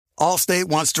Allstate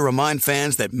wants to remind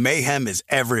fans that mayhem is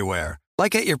everywhere,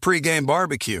 like at your pregame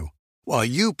barbecue. While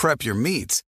you prep your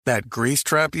meats, that grease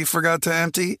trap you forgot to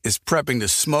empty is prepping to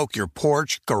smoke your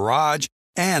porch, garage,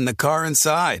 and the car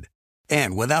inside.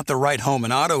 And without the right home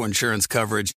and auto insurance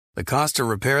coverage, the cost to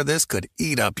repair this could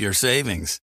eat up your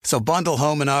savings. So bundle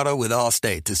home and auto with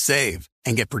Allstate to save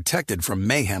and get protected from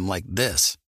mayhem like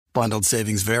this. Bundled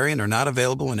savings vary and are not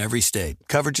available in every state.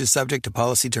 Coverage is subject to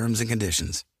policy terms and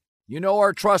conditions. You know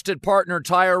our trusted partner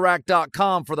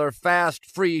TireRack.com for their fast,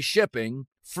 free shipping,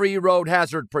 free road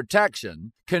hazard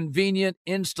protection, convenient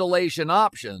installation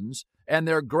options, and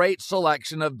their great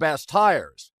selection of best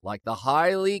tires, like the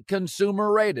highly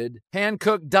consumer-rated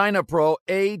Hankook Dynapro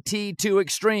AT2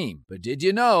 Extreme. But did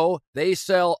you know they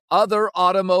sell other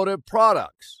automotive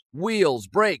products? Wheels,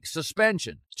 brakes,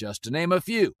 suspension, just to name a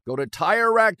few. Go to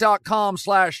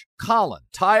TireRack.com/Colin.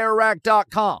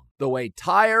 TireRack.com, the way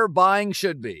tire buying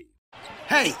should be.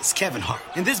 Hey, it's Kevin Hart.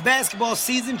 And this basketball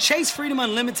season, Chase Freedom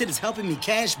Unlimited is helping me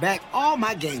cash back all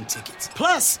my game tickets.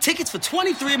 Plus, tickets for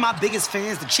 23 of my biggest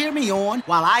fans to cheer me on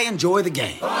while I enjoy the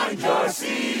game. Find your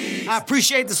seats. I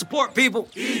appreciate the support, people.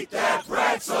 Eat that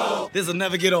pretzel. This'll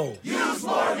never get old. Use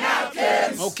more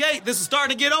napkins. Okay, this is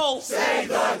starting to get old. Say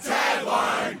the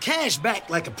tagline. Cash back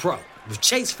like a pro with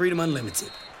Chase Freedom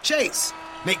Unlimited. Chase,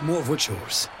 make more of what's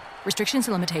yours. Restrictions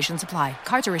and limitations apply.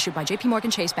 Cards are issued by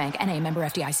JPMorgan Chase Bank, N.A., member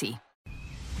FDIC.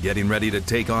 Getting ready to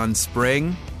take on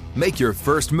spring? Make your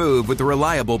first move with the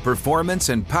reliable performance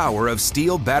and power of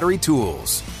Steel battery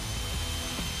tools.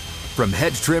 From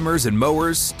hedge trimmers and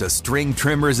mowers to string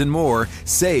trimmers and more,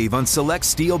 save on select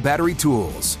Steel battery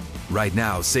tools. Right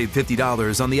now, save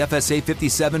 $50 on the FSA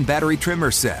 57 battery trimmer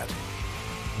set.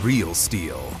 Real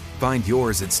Steel. Find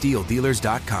yours at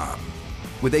steeldealers.com.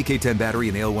 With AK-10 battery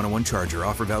and AL101 charger,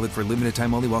 offer valid for limited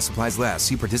time only while supplies last.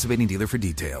 See participating dealer for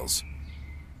details.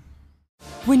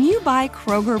 When you buy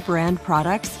Kroger brand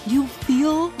products, you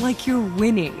feel like you're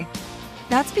winning.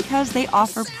 That's because they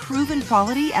offer proven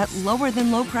quality at lower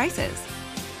than low prices.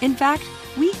 In fact,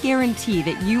 we guarantee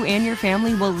that you and your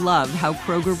family will love how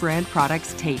Kroger brand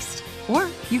products taste, or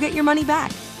you get your money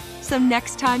back. So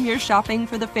next time you're shopping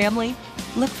for the family,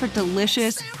 look for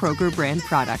delicious Kroger brand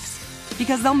products,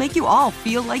 because they'll make you all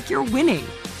feel like you're winning.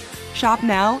 Shop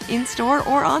now, in-store,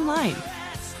 or online.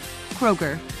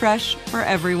 Kroger, fresh for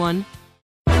everyone.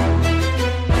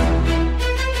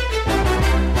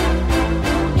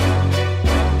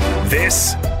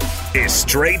 This is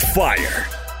Straight Fire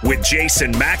with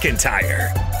Jason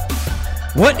McIntyre.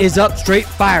 What is up, Straight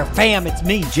Fire fam? It's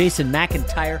me, Jason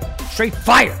McIntyre. Straight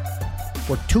Fire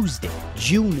for Tuesday,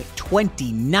 June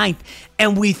 29th.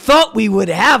 And we thought we would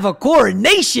have a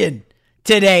coronation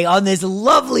today on this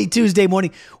lovely Tuesday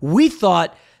morning. We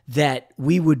thought that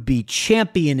we would be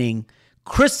championing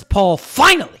Chris Paul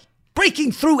finally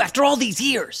breaking through after all these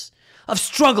years of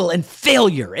struggle and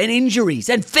failure and injuries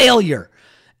and failure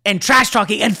and trash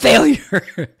talking and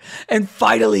failure and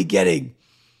finally getting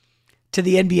to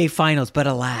the NBA Finals. But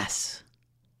alas,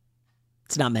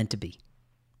 it's not meant to be.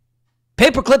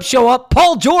 Paperclips show up.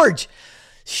 Paul George,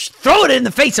 throw it in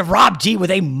the face of Rob G with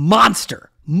a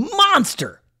monster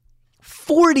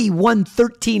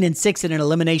 41-13-6 in an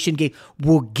elimination game.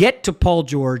 We'll get to Paul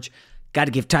George. Got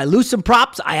to give Ty Lue some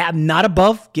props. I am not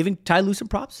above giving Ty Lue some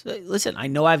props. Listen, I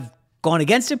know I've gone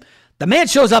against him. The man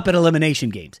shows up at elimination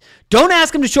games. Don't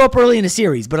ask him to show up early in a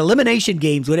series, but elimination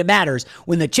games, when it matters,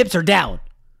 when the chips are down,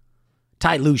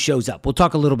 Ty Lue shows up. We'll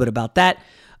talk a little bit about that.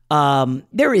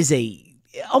 There is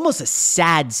almost a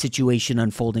sad situation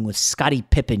unfolding with Scottie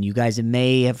Pippen. You guys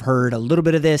may have heard a little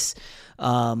bit of this.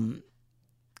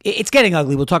 It's getting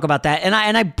ugly. We'll talk about that. And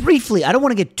I briefly, I don't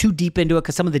want to get too deep into it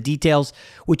because some of the details,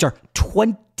 which are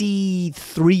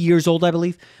 23 years old, I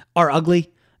believe, are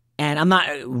ugly. And I'm not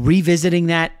revisiting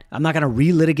that. I'm not going to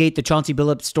relitigate the Chauncey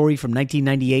Billups story from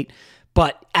 1998.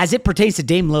 But as it pertains to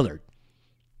Dame Lillard,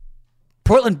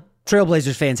 Portland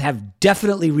Trailblazers fans have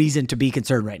definitely reason to be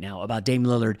concerned right now about Dame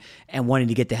Lillard and wanting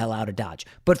to get the hell out of Dodge.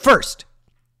 But first,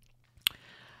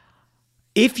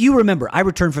 if you remember, I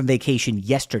returned from vacation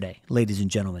yesterday, ladies and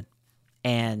gentlemen,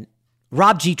 and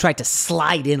Rob G tried to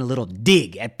slide in a little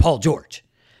dig at Paul George.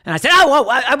 And I said,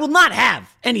 I will not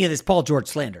have any of this Paul George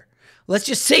slander. Let's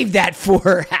just save that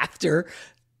for after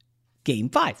Game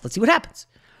 5. Let's see what happens.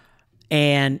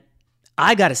 And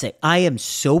I got to say, I am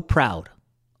so proud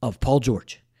of Paul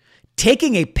George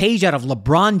taking a page out of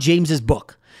LeBron James's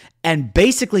book and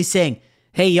basically saying,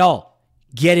 hey, y'all,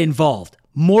 get involved.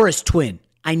 Morris Twin,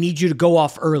 I need you to go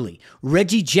off early.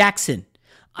 Reggie Jackson,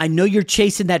 I know you're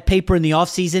chasing that paper in the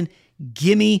offseason.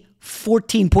 Give me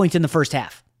 14 points in the first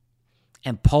half.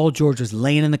 And Paul George was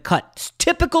laying in the cut. It's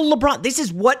typical LeBron. This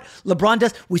is what LeBron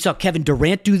does. We saw Kevin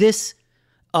Durant do this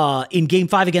in Game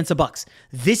 5 against the Bucks.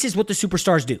 This is what the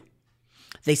superstars do.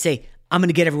 They say, I'm going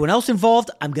to get everyone else involved.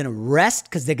 I'm going to rest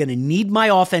because they're going to need my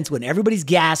offense when everybody's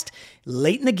gassed.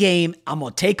 Late in the game, I'm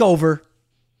going to take over.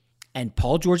 And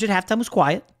Paul George at halftime was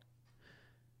quiet.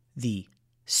 The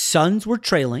Suns were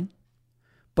trailing.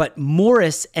 But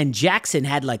Morris and Jackson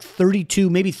had like 32,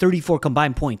 maybe 34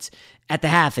 combined points at the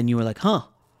half, and you were like, huh,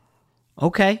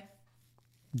 okay.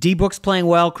 D-Book's playing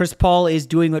well. Chris Paul is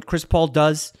doing what Chris Paul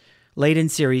does late in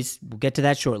series. We'll get to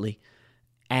that shortly.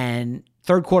 And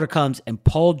third quarter comes, and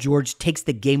Paul George takes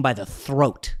the game by the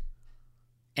throat,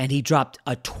 and he dropped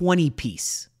a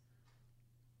 20-piece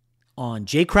on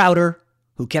Jay Crowder,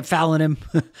 who kept fouling him,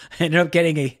 ended up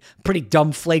getting a pretty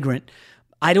dumb flagrant.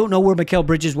 I don't know where Mikal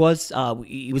Bridges was.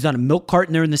 He was on a milk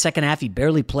carton there in the second half. He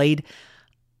barely played.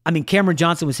 I mean, Cameron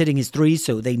Johnson was hitting his threes,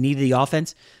 so they needed the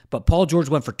offense. But Paul George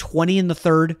went for 20 in the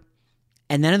third.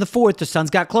 And then in the fourth, the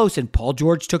Suns got close, and Paul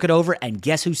George took it over. And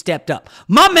guess who stepped up?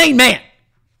 My main man,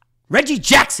 Reggie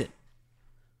Jackson.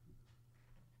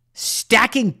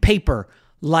 Stacking paper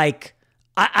like,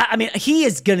 I mean, he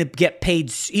is going to get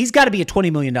paid. He's got to be a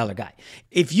 $20 million guy.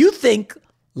 If you think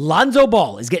Lonzo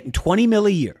Ball is getting $20 million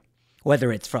a year,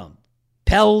 whether it's from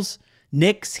Pels,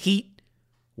 Knicks, Heat,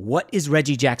 what is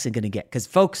Reggie Jackson going to get? Because,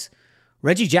 folks,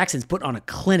 Reggie Jackson's put on a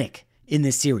clinic in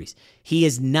this series. He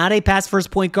is not a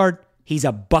pass-first point guard. He's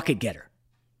a bucket getter.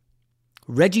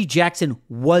 Reggie Jackson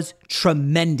was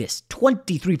tremendous.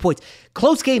 23 points.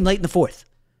 Close game late in the fourth.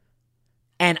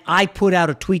 And I put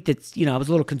out a tweet that's, I was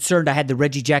a little concerned. I had the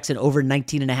Reggie Jackson over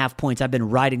 19.5 points. I've been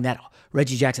riding that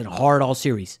Reggie Jackson hard all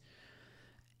series.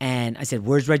 And I said,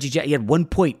 where's Reggie Jackson? He had 1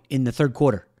 point in the third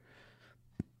quarter.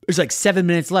 There's like 7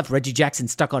 minutes left. Reggie Jackson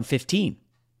stuck on 15.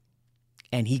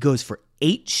 And he goes for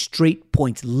 8 straight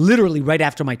points, literally right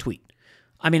after my tweet.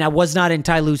 I mean, I was not in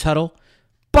Ty Lue's huddle,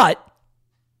 but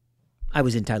I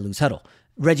was in Ty Lue's huddle.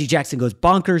 Reggie Jackson goes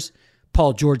bonkers.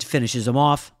 Paul George finishes him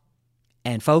off.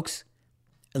 And folks,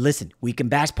 listen, we can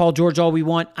bash Paul George all we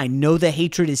want. I know the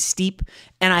hatred is steep.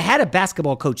 And I had a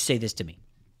basketball coach say this to me.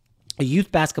 A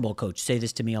youth basketball coach say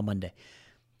this to me on Monday.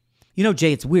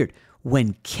 Jay, it's weird.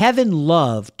 When Kevin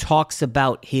Love talks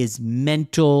about his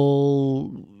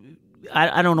mental,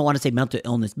 I don't want to say mental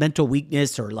illness, mental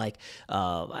weakness, or like,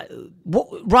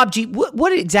 Rob G,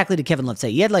 what exactly did Kevin Love say?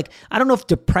 He had I don't know if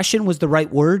depression was the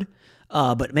right word,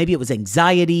 but maybe it was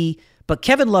anxiety. But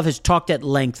Kevin Love has talked at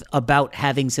length about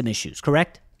having some issues,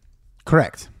 correct?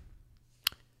 Correct.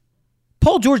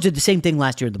 Paul George did the same thing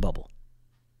last year in the bubble.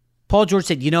 Paul George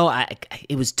said,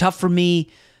 it was tough for me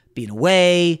being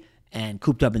away and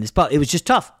cooped up in this bubble. It was just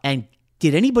tough. And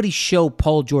did anybody show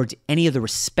Paul George any of the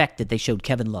respect that they showed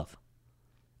Kevin Love?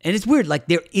 And it's weird.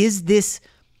 There is this,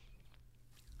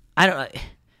 I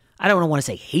don't want to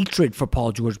say hatred for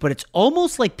Paul George, but it's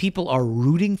almost like people are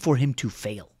rooting for him to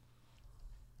fail.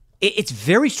 It's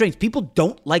very strange. People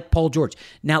don't like Paul George.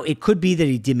 Now, it could be that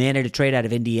he demanded a trade out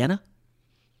of Indiana.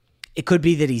 It could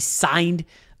be that he signed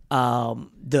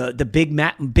the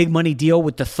big money deal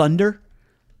with the Thunder.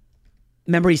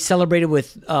 Remember, he celebrated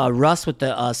with Russ with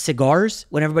the cigars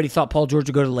when everybody thought Paul George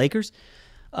would go to the Lakers.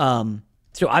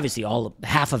 So obviously,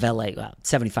 half of LA,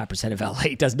 75% of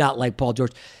LA does not like Paul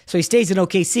George. So he stays in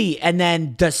OKC, and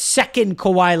then the second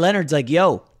Kawhi Leonard's like,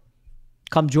 "Yo,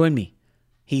 come join me,"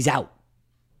 he's out.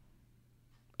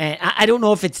 And I don't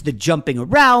know if it's the jumping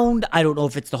around. I don't know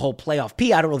if it's the whole playoff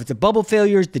P. I don't know if it's the bubble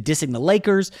failures, the dissing the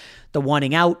Lakers, the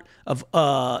wanting out of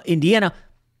Indiana.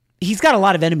 He's got a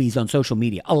lot of enemies on social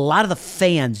media. A lot of the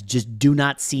fans just do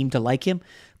not seem to like him,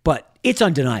 but it's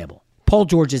undeniable. Paul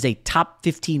George is a top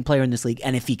 15 player in this league,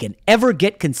 and if he can ever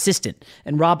get consistent,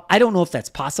 and Rob, I don't know if that's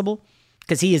possible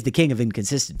because he is the king of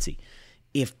inconsistency.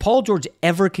 If Paul George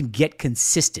ever can get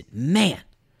consistent, man,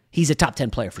 he's a top 10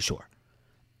 player for sure.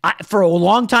 For a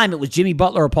long time, it was Jimmy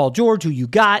Butler or Paul George who you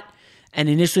got, and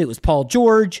initially it was Paul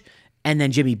George, and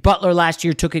then Jimmy Butler last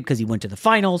year took it because he went to the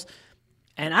finals.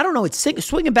 And I don't know, it's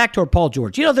swinging back toward Paul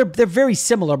George. They're very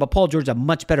similar, but Paul George is a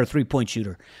much better three-point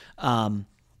shooter.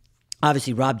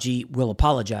 Obviously, Rob G will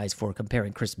apologize for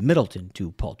comparing Chris Middleton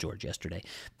to Paul George yesterday.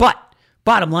 But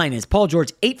bottom line is, Paul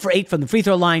George, 8 for 8 from the free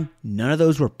throw line. None of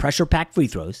those were pressure-packed free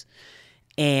throws.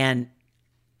 And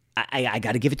I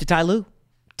got to give it to Ty Lue.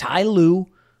 Ty Lue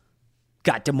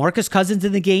got DeMarcus Cousins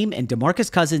in the game, and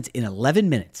DeMarcus Cousins in 11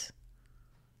 minutes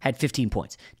had 15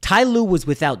 points. Ty Lue was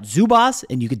without Zubaz,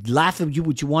 and you could laugh at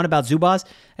what you want about Zubaz.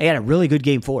 He had a really good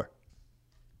game 4.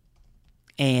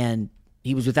 And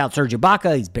he was without Serge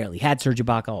Ibaka. He's barely had Serge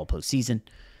Ibaka all postseason.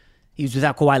 He was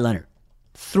without Kawhi Leonard.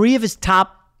 3 of his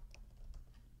top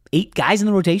 8 guys in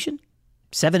the rotation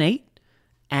 7-8,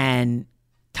 and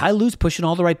Ty Lue's pushing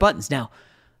all the right buttons. Now,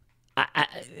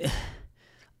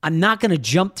 I'm not going to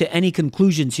jump to any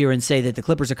conclusions here and say that the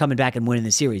Clippers are coming back and winning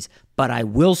the series, but I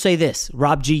will say this.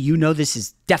 Rob G, you know this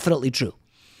is definitely true.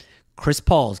 Chris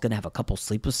Paul is going to have a couple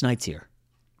sleepless nights here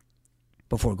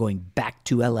before going back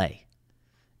to LA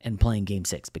and playing Game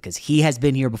 6, because he has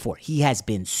been here before. He has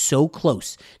been so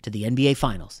close to the NBA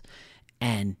Finals.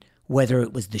 And whether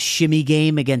it was the shimmy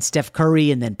game against Steph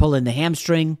Curry and then pulling the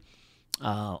hamstring,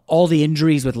 all the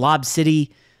injuries with Lob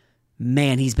City,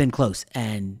 man, he's been close.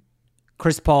 And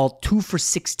Chris Paul, 2 for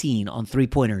 16 on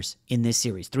three-pointers in this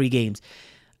series, 3 games.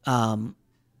 And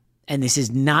this is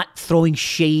not throwing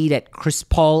shade at Chris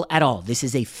Paul at all. This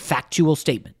is a factual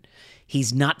statement.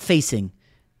 He's not facing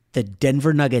the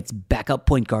Denver Nuggets backup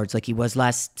point guards like he was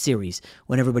last series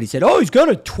when everybody said, oh, he's got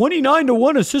a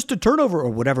 29-1 assist to turnover or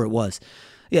whatever it was.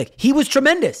 Yeah, he was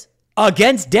tremendous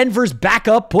against Denver's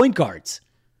backup point guards.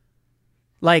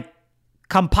 Like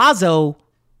Campazzo,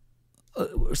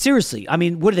 seriously, I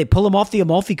mean, what did they pull him off the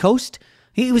Amalfi Coast?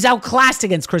 He was outclassed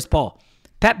against Chris Paul.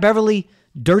 Pat Beverly,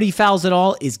 dirty fouls and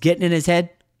all, is getting in his head.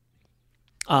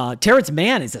 Terrence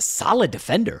Mann is a solid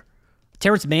defender.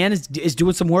 Terrence Mann is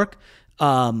doing some work.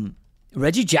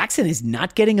 Reggie Jackson is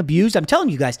not getting abused. I'm telling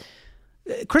you guys,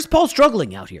 Chris Paul's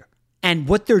struggling out here. And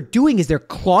what they're doing is they're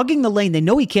clogging the lane. They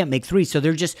know he can't make threes, so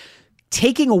they're just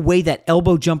taking away that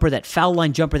elbow jumper, that foul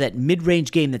line jumper, that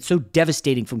mid-range game that's so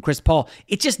devastating from Chris Paul.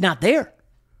 It's just not there.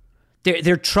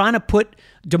 They're trying to put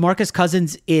DeMarcus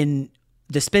Cousins in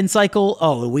the spin cycle.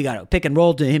 Oh, we got to pick and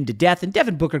roll to him to death. And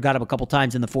Devin Booker got him a couple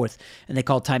times in the fourth, and they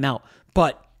called timeout.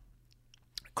 But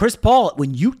Chris Paul,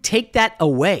 when you take that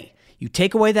away, you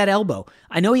take away that elbow.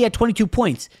 I know he had 22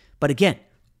 points, but again,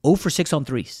 0 for 6 on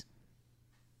threes.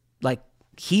 Like,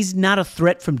 he's not a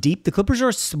threat from deep. The Clippers are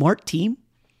a smart team,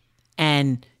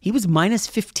 and he was minus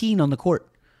 15 on the court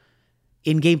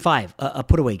in Game 5, a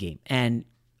put-away game. And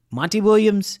Monty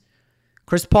Williams,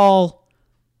 Chris Paul,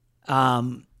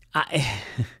 I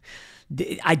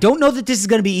don't know that this is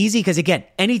going to be easy because, again,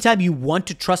 anytime you want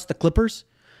to trust the Clippers,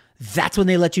 that's when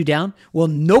they let you down. Well,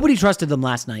 nobody trusted them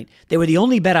last night. They were the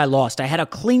only bet I lost. I had a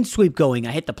clean sweep going.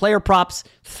 I hit the player props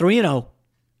 3-0.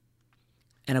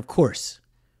 And, of course,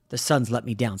 the Suns let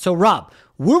me down. So, Rob,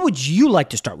 where would you like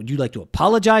to start? Would you like to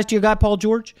apologize to your guy, Paul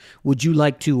George? Would you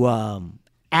like to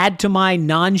add to my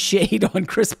non-shade on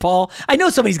Chris Paul? I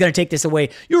know somebody's going to take this away.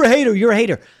 You're a hater. You're a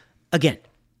hater. Again,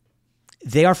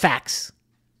 they are facts.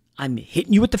 I'm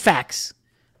hitting you with the facts.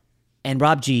 And,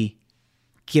 Rob G,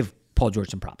 give Paul George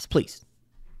some props, please.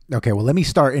 Okay, well, let me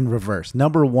start in reverse.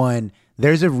 Number one,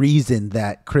 there's a reason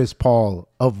that Chris Paul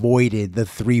avoided the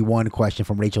 3-1 question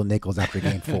from Rachel Nichols after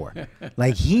Game 4.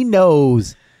 Like, he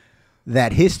knows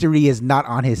that history is not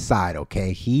on his side,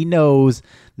 okay? He knows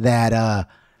that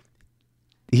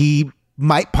he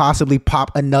might possibly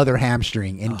pop another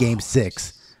hamstring in Game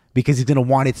 6 because he's going to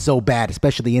want it so bad,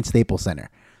 especially in Staples Center.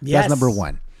 Yes. That's number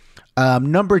one.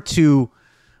 Number two,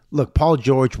 look, Paul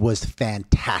George was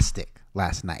fantastic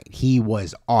last night. He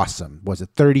was awesome. Was it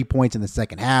 30 points in the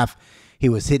second half? He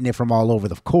was hitting it from all over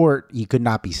the court. He could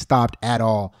not be stopped at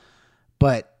all.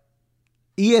 But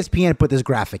ESPN put this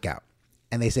graphic out,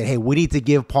 and they said, hey, we need to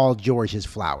give Paul George his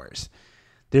flowers.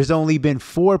 There's only been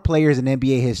 4 players in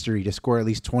NBA history to score at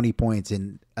least 20 points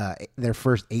in their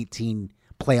first 18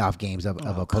 playoff games of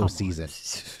a postseason.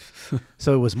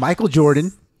 So it was Michael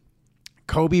Jordan,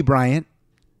 Kobe Bryant,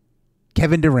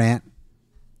 Kevin Durant,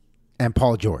 and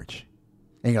Paul George.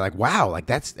 And you're like, wow, like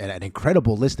that's an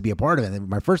incredible list to be a part of. And then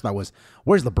my first thought was,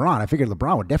 where's LeBron? I figured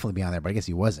LeBron would definitely be on there, but I guess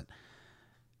he wasn't.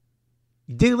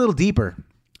 Dig a little deeper.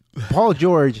 Paul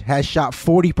George has shot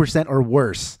 40% or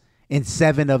worse in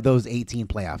 7 of those 18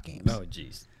 playoff games. Oh,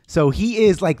 jeez. So he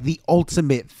is like the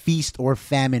ultimate feast or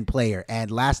famine player. And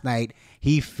last night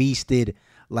he feasted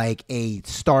like a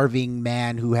starving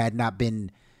man who had not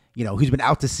been, who's been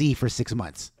out to sea for 6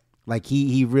 months. Like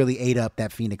he really ate up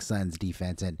that Phoenix Suns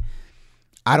defense. And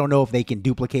I don't know if they can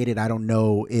duplicate it. I don't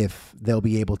know if they'll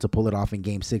be able to pull it off in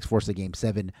Game 6, force a Game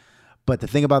 7. But the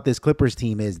thing about this Clippers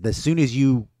team is as soon as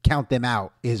you count them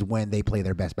out is when they play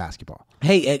their best basketball.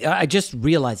 Hey, I just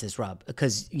realized this, Rob,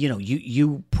 because,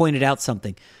 you pointed out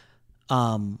something.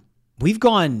 We've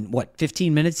gone,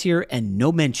 15 minutes here and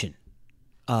no mention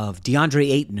of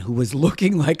DeAndre Ayton, who was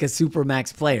looking like a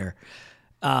Supermax player.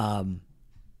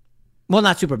 Well,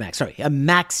 not Supermax, sorry, a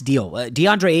max deal.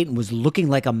 DeAndre Ayton was looking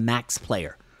like a max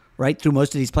player, right, through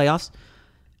most of these playoffs.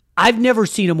 I've never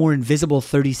seen a more invisible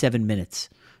 37 minutes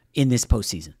in this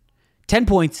postseason. 10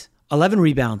 points, 11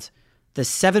 rebounds. The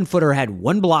 7-footer had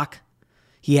 1 block.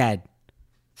 He had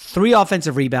 3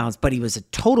 offensive rebounds, but he was a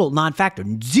total non-factor.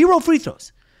 0 free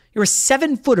throws. You're a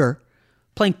 7-footer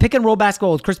playing pick and roll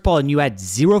basketball with Chris Paul and you had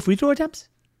 0 free throw attempts?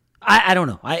 I don't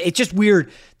know. It's just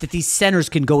weird that these centers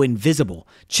can go invisible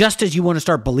just as you want to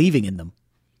start believing in them.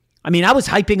 I mean, I was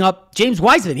hyping up James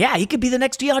Wiseman. Yeah, he could be the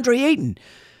next DeAndre Ayton.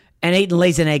 And Ayton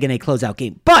lays an egg in a closeout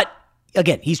game. But,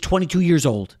 again, he's 22 years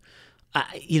old.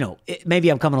 Maybe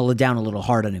I'm coming down a little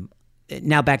hard on him.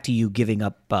 Now back to you giving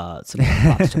up some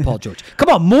props to Paul George. Come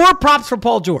on, more props for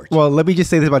Paul George. Well, let me just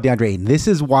say this about DeAndre Ayton. This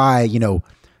is why,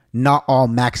 not all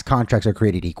max contracts are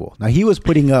created equal. Now, he was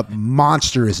putting up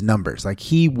monstrous numbers. Like,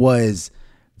 he was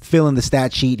filling the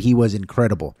stat sheet. He was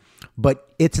incredible.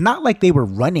 But it's not like they were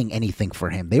running anything for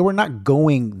him. They were not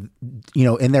going,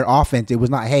 in their offense. It was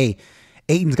not, hey,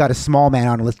 Ayton's got a small man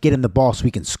on him. Let's get him the ball so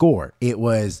we can score. It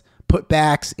was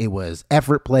putbacks. It was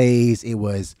effort plays. It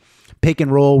was pick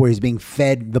and roll where he's being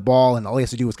fed the ball and all he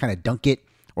has to do is kind of dunk it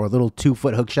or a little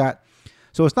 2-foot hook shot.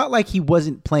 So it's not like he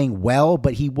wasn't playing well,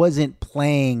 but he wasn't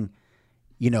playing,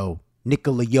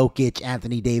 Nikola Jokic,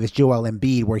 Anthony Davis, Joel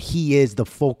Embiid, where he is the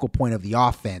focal point of the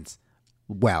offense.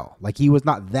 Well, like he was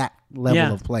not that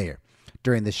level of player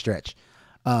during this stretch.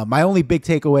 My only big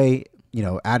takeaway,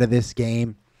 out of this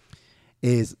game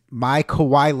is my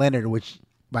Kawhi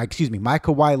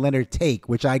Leonard take,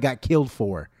 which I got killed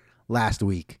for last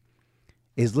week,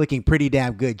 is looking pretty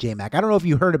damn good, J-Mac. I don't know if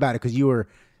you heard about it because you were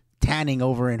tanning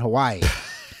over in Hawaii.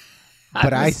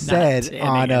 But I said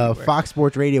on Fox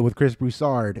Sports Radio with Chris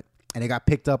Broussard, and it got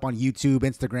picked up on YouTube,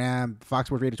 Instagram, Fox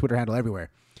Sports Radio, Twitter handle, everywhere.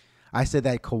 I said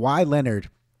that Kawhi Leonard,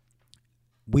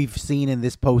 we've seen in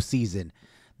this postseason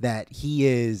that he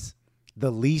is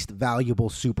the least valuable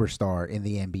superstar in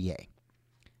the NBA.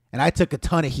 And I took a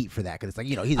ton of heat for that because it's like,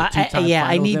 he's a 2-time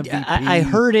Finals MVP. I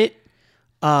heard it.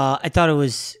 I thought it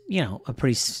was, a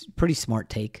pretty smart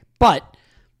take. But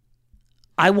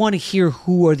I want to hear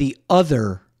who are the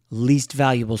other least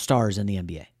valuable stars in the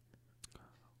NBA.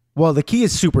 Well, the key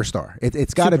is superstar.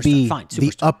 It's got to be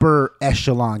the upper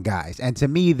echelon guys. And to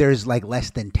me, there's like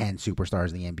less than 10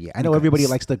 superstars in the NBA. I know everybody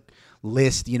likes to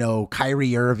list,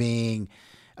 Kyrie Irving,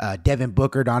 Devin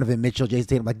Booker, Donovan Mitchell, Jason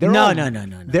Tatum. Like no.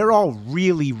 They're all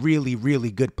really, really,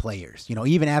 really good players.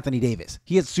 Even Anthony Davis.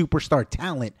 He has superstar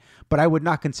talent, but I would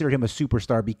not consider him a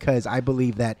superstar because I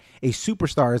believe that a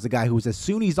superstar is a guy who's as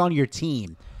soon as he's on your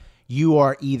team, you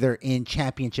are either in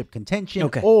championship contention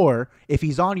or if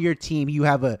he's on your team, you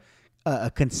have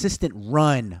a consistent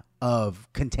run of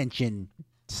contention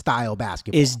style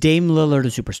basketball. Is Dame Lillard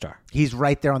a superstar? He's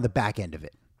right there on the back end of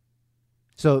it.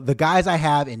 So the guys I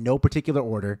have in no particular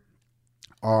order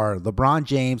are LeBron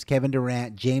James, Kevin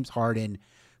Durant, James Harden,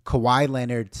 Kawhi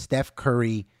Leonard, Steph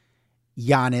Curry,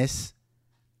 Giannis,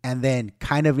 and then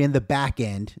kind of in the back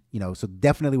end, so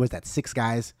definitely was that 6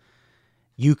 guys.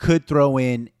 You could throw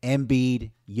in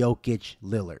Embiid, Jokic,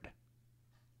 Lillard.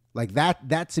 Like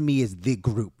that to me is the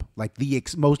group. Like the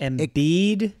most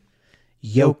Embiid,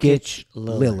 Jokic,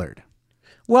 Lillard.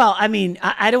 Well, I mean,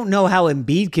 I don't know how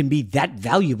Embiid can be that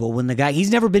valuable when he's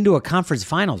never been to a conference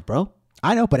finals, bro.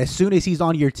 I know, but as soon as he's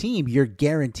on your team, you're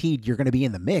guaranteed you're going to be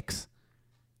in the mix.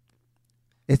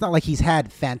 It's not like he's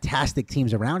had fantastic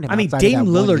teams around him. I mean, Dame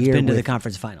Lillard's been to the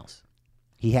conference finals.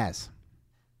 He has.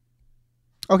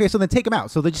 Okay, so then take him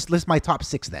out. So they just list my top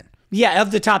 6 then. Yeah,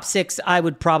 of the top 6, I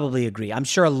would probably agree. I'm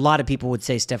sure a lot of people would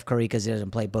say Steph Curry because he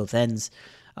doesn't play both ends.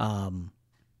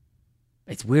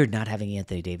 It's weird not having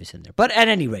Anthony Davis in there. But at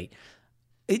any rate,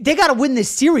 they got to win this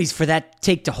series for that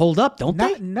take to hold up, don't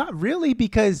they? Not really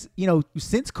because,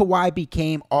 since Kawhi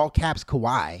became all caps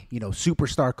Kawhi,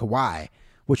 superstar Kawhi,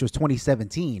 which was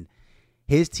 2017,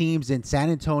 his teams in San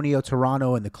Antonio,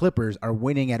 Toronto, and the Clippers are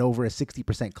winning at over a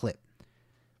 60% clip.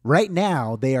 Right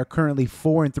now, they are currently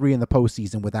 4-3 in the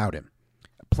postseason without him,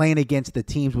 playing against the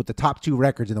teams with the top 2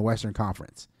 records in the Western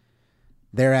Conference.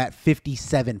 They're at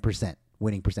 57%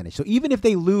 winning percentage. So even if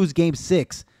they lose Game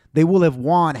 6, they will have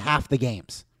won half the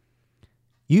games.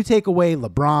 You take away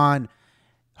LeBron,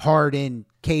 Harden,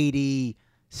 KD,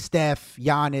 Steph,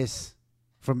 Giannis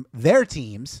from their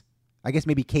teams. I guess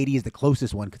maybe KD is the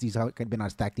closest one because he's been on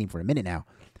a stacked team for a minute now.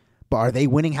 But are they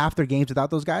winning half their games without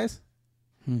those guys?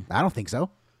 I don't think so.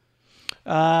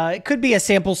 It could be a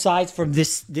sample size from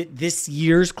this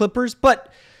year's Clippers,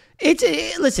 but let's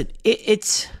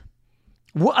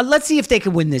see if they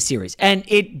can win this series. And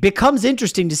it becomes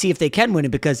interesting to see if they can win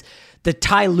it because the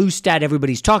Ty Lue stat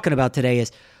everybody's talking about today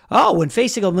is, when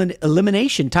facing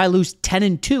elimination, Ty Lue's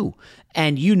 10-2.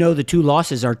 And the 2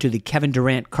 losses are to the Kevin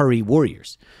Durant Curry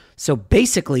Warriors. So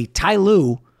basically, Ty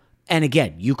Lue, and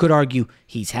again, you could argue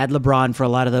he's had LeBron for a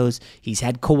lot of those. He's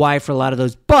had Kawhi for a lot of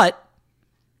those. But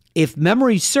if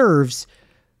memory serves,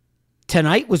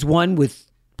 tonight was one with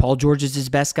Paul George as his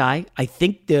best guy. I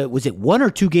think was it 1 or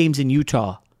 2 games in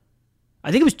Utah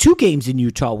I think it was 2 games in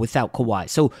Utah without Kawhi.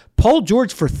 So Paul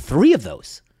George for 3 of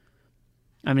those.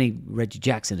 I mean, Reggie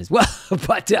Jackson as well.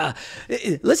 But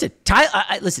listen,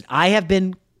 I have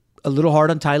been a little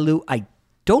hard on Ty Lue. I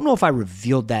don't know if I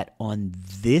revealed that on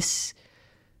this.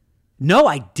 No,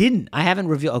 I didn't. I haven't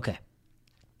revealed. Okay.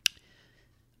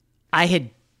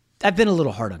 I've been a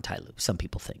little hard on Ty Lue, some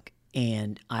people think.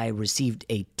 And I received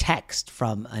a text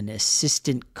from an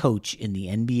assistant coach in the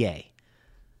NBA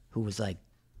who was like,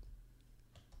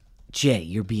 Jay,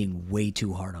 you're being way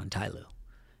too hard on Ty Lue.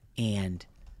 And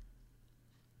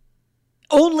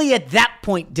only at that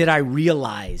point did I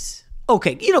realize,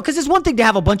 okay, because it's one thing to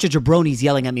have a bunch of jabronis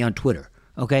yelling at me on Twitter,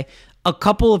 okay? A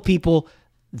couple of people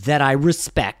that I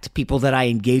respect, people that I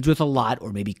engage with a lot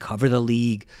or maybe cover the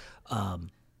league,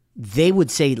 they would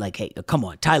say like, hey, come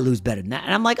on, Ty Lue's better than that.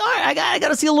 And I'm like, all right, I got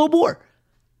to see a little more.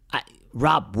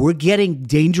 Rob, we're getting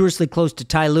dangerously close to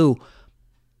Ty Lue,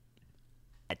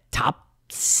 a top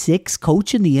 6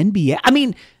 coach in the NBA. I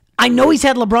mean, I know he's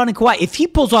had LeBron and Kawhi. If he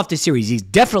pulls off this series, he's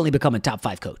definitely become a top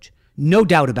 5 coach. No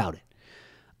doubt about it.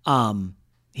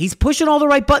 He's pushing all the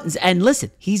right buttons. And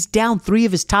listen, he's down 3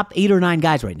 of his top 8 or 9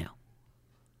 guys right now.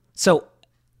 So,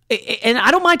 and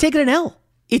I don't mind taking an L.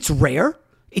 It's rare.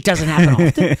 It doesn't happen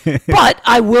often. But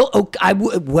I will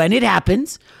when it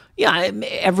happens,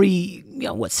 every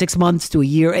 6 months to a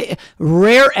year,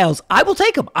 rare L's, I will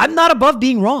take them. I'm not above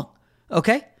being wrong.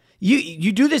 Okay?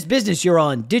 You do this business, you're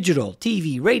on digital,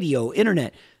 TV, radio,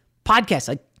 internet, podcasts.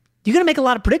 Like, you're gonna make a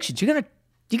lot of predictions. You're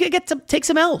gonna take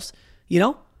some L's.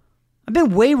 I've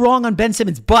been way wrong on Ben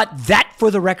Simmons, but that,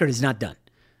 for the record, is not done.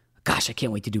 Gosh, I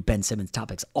can't wait to do Ben Simmons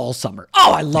topics all summer.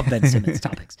 Oh, I love Ben Simmons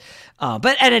topics.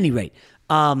 But at any rate,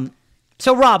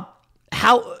 so Rob,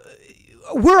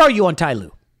 where are you on Ty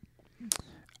Lue?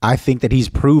 I think that he's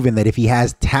proven that if he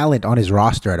has talent on his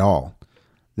roster at all,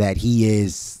 that he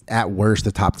is at worst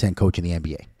the top 10 coach in the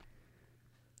NBA.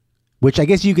 Which I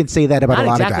guess you can say that about a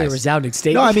lot of guys. Not exactly a resounding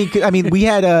statement. No, I mean, we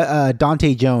had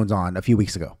Dante Jones on a few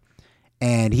weeks ago,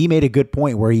 and he made a good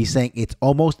point where he's saying it's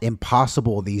almost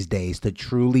impossible these days to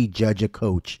truly judge a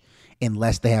coach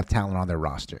unless they have talent on their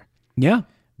roster. Yeah.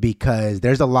 Because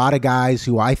there's a lot of guys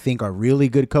who I think are really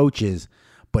good coaches,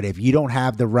 but if you don't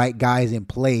have the right guys in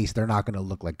place, they're not going to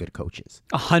look like good coaches.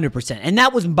 100%. And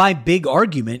that was my big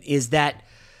argument, is that,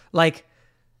 like,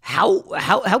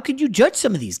 how could you judge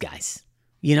some of these guys?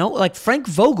 Like Frank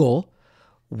Vogel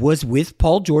was with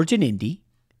Paul George in Indy.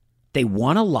 They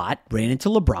won a lot, ran into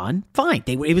LeBron. Fine.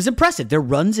 It was impressive. Their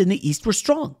runs in the East were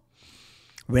strong.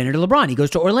 Ran into LeBron. He goes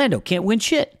to Orlando. Can't win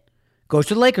shit. Goes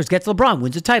to the Lakers. Gets LeBron.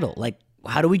 Wins a title. Like,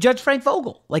 how do we judge Frank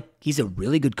Vogel? Like, he's a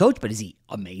really good coach, but is he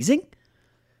amazing?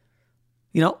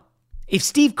 If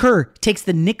Steve Kerr takes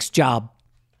the Knicks job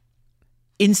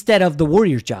instead of the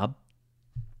Warriors job,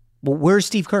 well, where's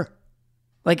Steve Kerr?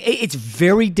 Like, it's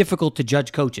very difficult to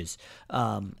judge coaches.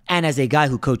 And as a guy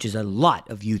who coaches a lot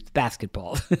of youth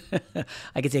basketball,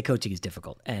 I can say coaching is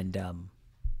difficult. And,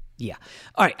 yeah.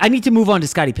 All right, I need to move on to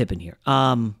Scottie Pippen here.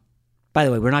 By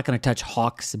the way, we're not going to touch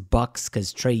Hawks, Bucks,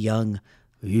 because Trae Young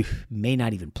may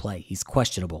not even play. He's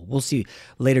questionable. We'll see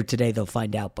later today. They'll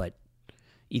find out, but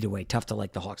either way, tough to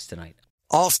like the Hawks tonight.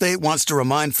 Allstate wants to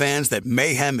remind fans that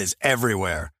mayhem is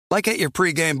everywhere, like at your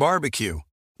pregame barbecue.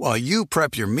 While you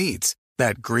prep your meats,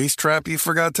 that grease trap you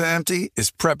forgot to empty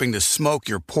is prepping to smoke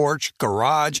your porch,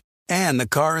 garage, and the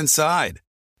car inside.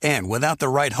 And without the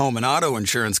right home and auto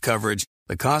insurance coverage,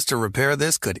 the cost to repair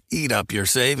this could eat up your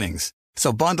savings.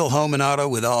 So bundle home and auto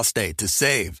with Allstate to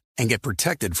save and get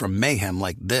protected from mayhem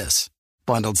like this.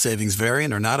 Bundled savings vary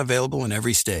and are not available in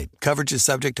every state. Coverage is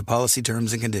subject to policy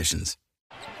terms and conditions.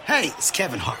 Hey, it's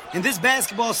Kevin Hart. And this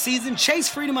basketball season, Chase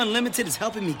Freedom Unlimited is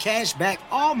helping me cash back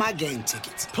all my game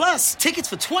tickets. Plus, tickets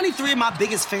for 23 of my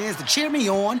biggest fans to cheer me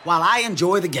on while I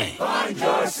enjoy the game. Find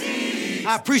your seat.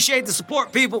 I appreciate the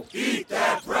support, people. Eat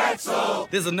that pretzel.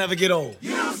 This'll never get old.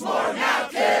 Use more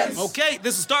napkins. Okay,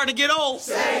 this is starting to get old.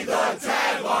 Say the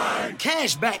tagline.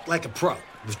 Cash back like a pro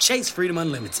with Chase Freedom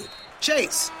Unlimited.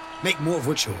 Chase, make more of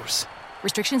what's yours.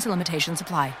 Restrictions and limitations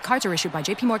apply. Cards are issued by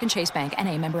JPMorgan Chase Bank,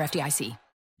 N.A., member FDIC.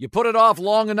 You put it off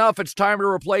long enough, it's time to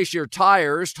replace your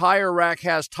tires. Tire Rack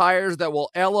has tires that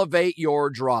will elevate your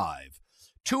drive.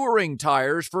 Touring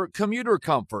tires for commuter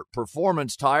comfort,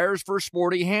 performance tires for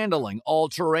sporty handling,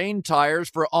 all-terrain tires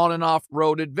for on- and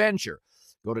off-road adventure.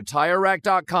 Go to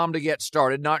TireRack.com to get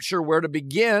started. Not sure where to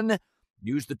begin?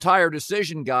 Use the Tire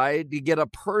Decision Guide to get a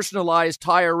personalized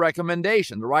tire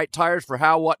recommendation, the right tires for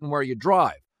how, what, and where you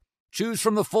drive. Choose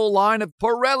from the full line of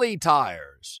Pirelli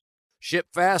tires. Ship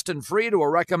fast and free to a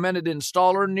recommended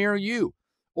installer near you,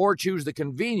 or choose the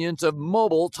convenience of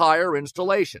mobile tire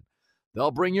installation.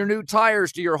 They'll bring your new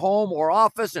tires to your home or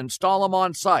office and install them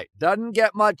on site. Doesn't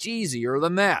get much easier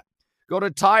than that. Go to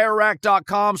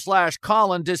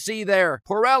TireRack.com/Colin to see their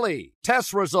Pirelli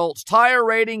test results, tire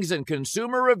ratings, and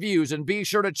consumer reviews, and be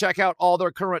sure to check out all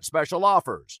their current special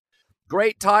offers.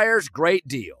 Great tires, great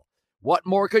deal. What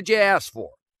more could you ask for?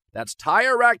 That's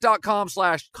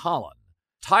TireRack.com/Colin.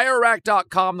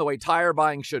 TireRack.com, the way tire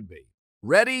buying should be.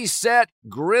 Ready, set,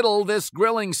 griddle this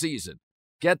grilling season.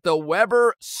 Get the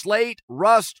Weber Slate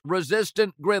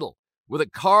rust-resistant griddle with a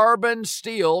carbon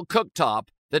steel cooktop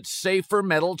that's safe for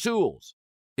metal tools.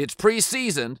 It's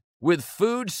pre-seasoned with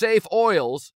food-safe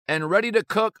oils and ready to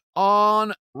cook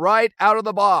on right out of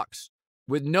the box.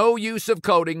 With no use of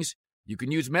coatings, you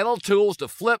can use metal tools to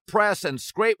flip, press, and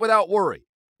scrape without worry.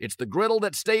 It's the griddle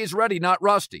that stays ready, not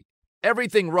rusty.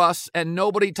 Everything rusts, and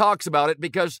nobody talks about it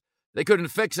because they couldn't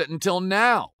fix it until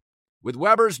now. With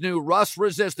Weber's new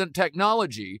rust-resistant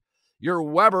technology, your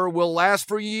Weber will last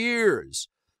for years.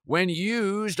 When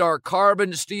used, our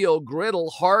carbon steel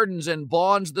griddle hardens and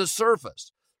bonds the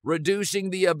surface, reducing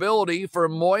the ability for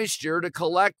moisture to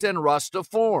collect and rust to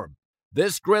form.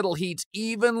 This griddle heats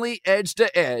evenly edge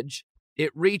to edge.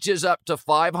 It reaches up to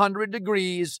 500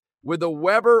 degrees. With the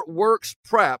Weber Works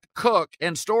Prep, Cook,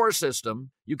 and Store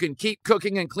system, you can keep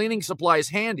cooking and cleaning supplies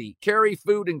handy, carry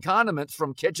food and condiments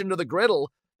from kitchen to the griddle,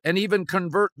 and even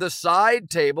convert the side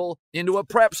table into a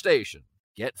prep station.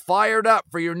 Get fired up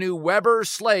for your new Weber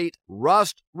Slate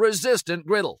rust-resistant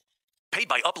griddle. Paid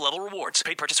by Up Level Rewards.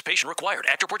 Paid participation required.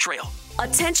 Actor portrayal.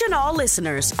 Attention all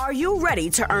listeners. Are you ready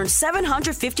to earn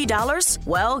 $750?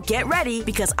 Well, get ready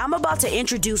because I'm about to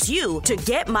introduce you to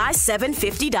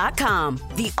GetMy750.com,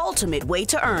 the ultimate way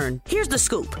to earn. Here's the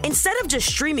scoop. Instead of just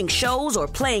streaming shows or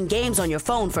playing games on your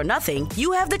phone for nothing,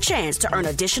 you have the chance to earn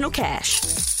additional cash.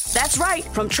 That's right.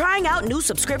 From trying out new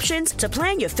subscriptions to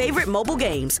playing your favorite mobile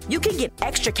games, you can get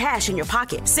extra cash in your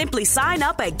pocket. Simply sign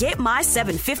up at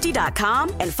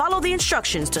GetMy750.com and follow the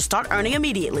instructions to start earning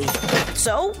immediately.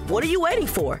 So, what are you waiting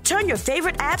for? Turn your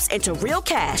favorite apps into real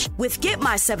cash with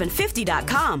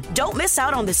GetMy750.com. Don't miss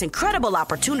out on this incredible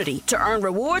opportunity to earn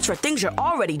rewards for things you're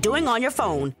already doing on your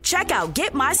phone. Check out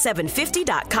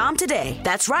GetMy750.com today.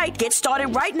 That's right. Get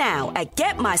started right now at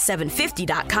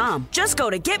GetMy750.com. Just go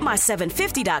to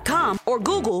GetMy750.com or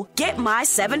Google Get My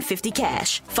 750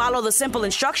 Cash. Follow the simple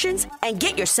instructions and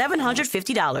get your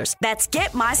 $750. That's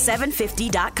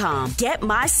GetMy750.com.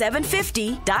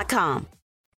 GetMy750.com.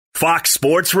 Fox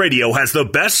Sports Radio has the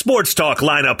best sports talk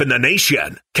lineup in the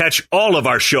nation. Catch all of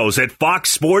our shows at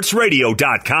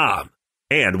foxsportsradio.com.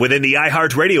 And within the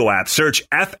iHeartRadio app, search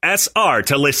FSR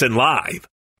to listen live.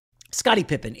 Scottie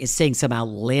Pippen is saying some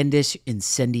outlandish,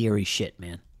 incendiary shit,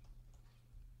 man.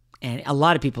 And a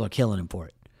lot of people are killing him for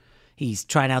it. He's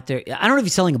trying out there. I don't know if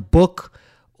he's selling a book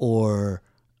or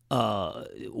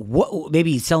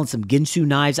maybe he's selling some Ginsu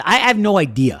knives. I have no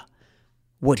idea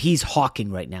what he's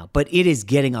hawking right now, but it is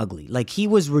getting ugly. Like, he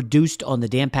was reduced on the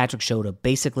Dan Patrick Show to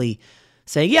basically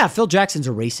say, yeah, Phil Jackson's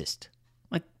a racist.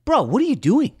 Like, bro, what are you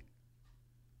doing?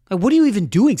 Like, what are you even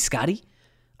doing, Scottie?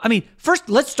 I mean, first,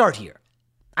 let's start here.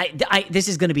 This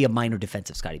is going to be a minor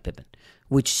defense of Scottie Pippen,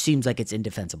 which seems like it's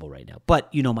indefensible right now. But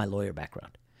you know my lawyer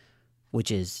background, which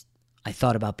is I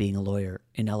thought about being a lawyer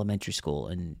in elementary school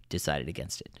and decided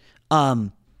against it.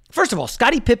 First of all,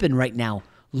 Scottie Pippen right now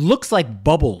looks like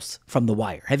Bubbles from The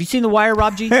Wire. Have you seen The Wire,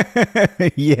 Rob G?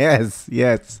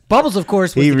 Yes. Bubbles, of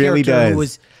course, was he the really character does. who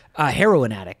was a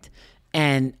heroin addict.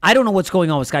 And I don't know what's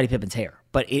going on with Scottie Pippen's hair,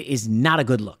 but it is not a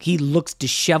good look. He looks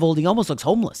disheveled. He almost looks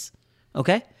homeless.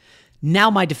 Okay?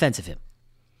 Now my defense of him.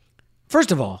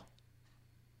 First of all,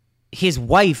 his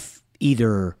wife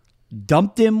either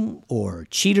dumped him or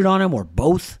cheated on him or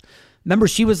both. Remember,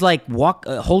 she was like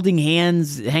holding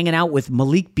hands, hanging out with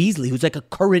Malik Beasley, who's like a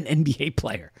current NBA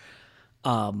player.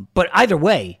 But either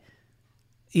way,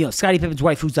 you know, Scottie Pippen's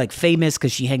wife, who's like famous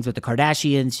because she hangs with the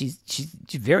Kardashians, she's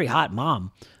a very hot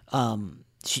mom.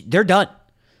 They're done.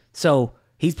 So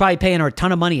he's probably paying her a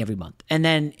ton of money every month. And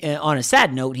then on a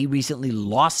sad note, he recently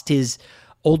lost his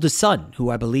oldest son,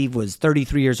 who I believe was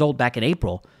 33 years old back in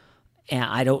April.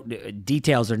 And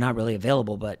details are not really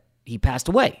available, but he passed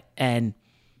away. And,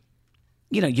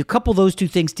 you know, you couple those two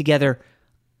things together,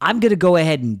 I'm going to go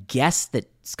ahead and guess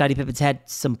that Scottie Pippen's had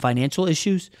some financial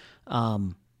issues.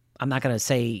 I'm not going to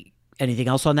say anything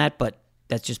else on that, but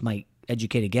that's just my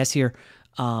educated guess here.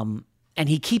 And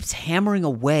he keeps hammering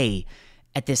away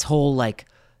at this whole, like,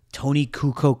 Tony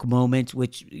Kukoc moment,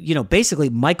 which, you know, basically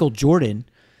Michael Jordan,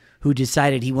 who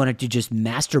decided he wanted to just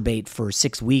masturbate for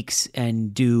 6 weeks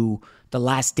and do The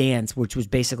Last Dance, which was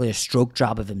basically a stroke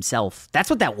job of himself. That's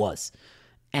what that was.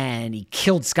 And he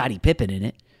killed Scottie Pippen in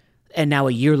it. And now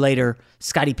a year later,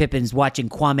 Scottie Pippen's watching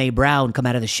Kwame Brown come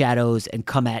out of the shadows and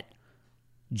come at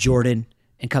Jordan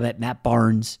and come at Matt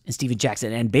Barnes and Steven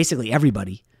Jackson and basically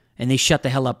everybody. And they shut the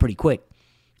hell up pretty quick.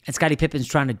 And Scottie Pippen's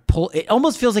trying to pull, it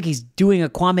almost feels like he's doing a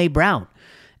Kwame Brown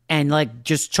and like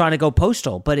just trying to go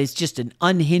postal, but it's just an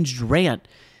unhinged rant.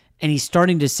 And he's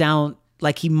starting to sound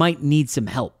like he might need some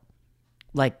help.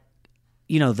 Like,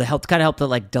 you know, the kind of help that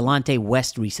like Delonte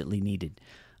West recently needed.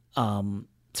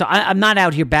 So I'm not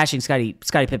out here bashing Scottie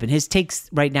Pippen. His takes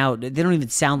right now, they don't even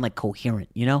sound like coherent,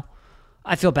 you know?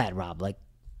 I feel bad, Rob. Like,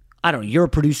 I don't know. You're a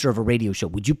producer of a radio show.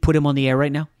 Would you put him on the air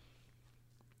right now?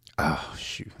 Oh,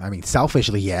 shoot. I mean,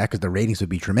 selfishly, yeah, because the ratings would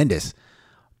be tremendous.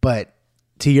 But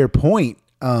to your point,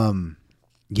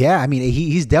 yeah, I mean,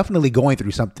 he's definitely going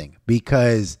through something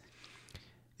because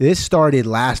this started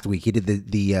last week. He did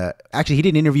actually, he did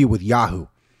an interview with Yahoo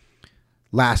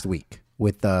last week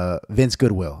with Vince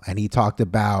Goodwill, and he talked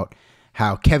about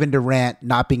how Kevin Durant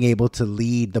not being able to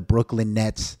lead the Brooklyn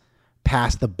Nets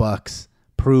past the Bucks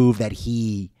proved that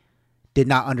he did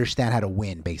not understand how to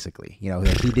win, basically. You know,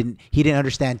 he didn't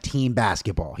understand team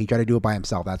basketball. He tried to do it by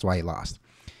himself. That's why he lost.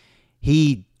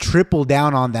 He tripled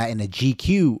down on that in a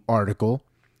GQ article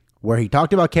where he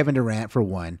talked about Kevin Durant for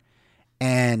one,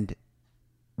 and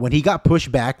when he got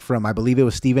pushed back from, I believe it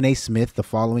was Stephen A. Smith the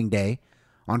following day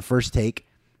on First Take,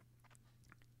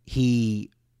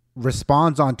 he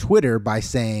responds on Twitter by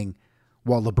saying,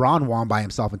 well, LeBron won by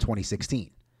himself in 2016,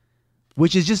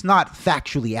 which is just not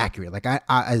factually accurate. Like,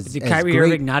 Kyrie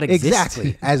Irving not exist?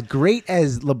 Exactly. As great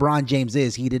as LeBron James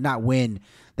is, he did not win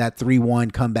that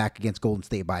 3-1 comeback against Golden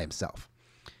State by himself.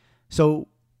 So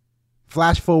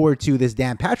flash forward to this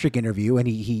Dan Patrick interview, and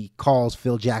he calls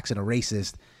Phil Jackson a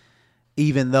racist,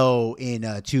 even though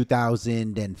in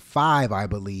 2005, I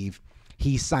believe,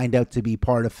 he signed up to be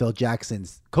part of Phil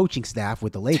Jackson's coaching staff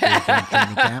with the Lakers during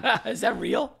training camp. Is that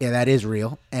real? Yeah, that is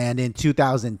real. And in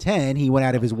 2010, he went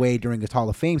out of his way during his Hall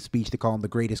of Fame speech to call him the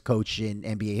greatest coach in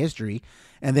NBA history.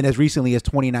 And then as recently as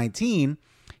 2019,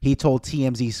 he told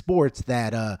TMZ Sports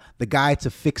that the guy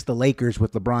to fix the Lakers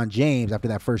with LeBron James after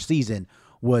that first season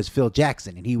was Phil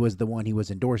Jackson, and he was the one he was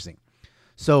endorsing.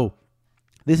 So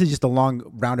this is just a long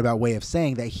roundabout way of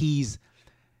saying that he's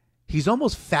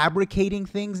almost fabricating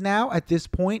things now at this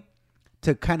point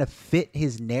to kind of fit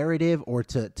his narrative or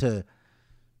to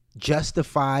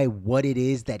justify what it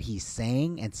is that he's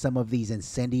saying and some of these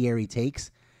incendiary takes.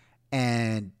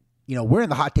 And, you know, we're in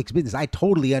the hot takes business. I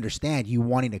totally understand you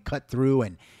wanting to cut through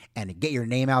and get your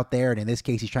name out there. And in this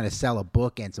case, he's trying to sell a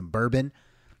book and some bourbon.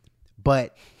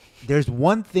 But there's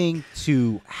one thing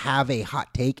to have a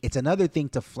hot take. It's another thing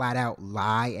to flat out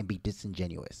lie and be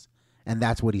disingenuous. And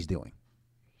that's what he's doing.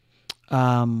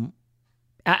 I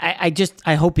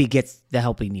hope he gets the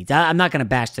help he needs. I'm not going to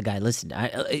bash the guy. Listen,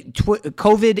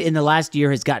 COVID in the last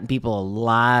year has gotten people a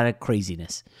lot of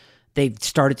craziness. They've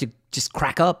started to just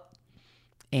crack up,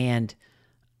 and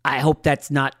I hope that's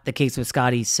not the case with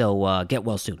Scotty, so get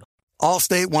well soon.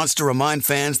 Allstate wants to remind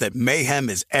fans that mayhem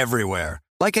is everywhere,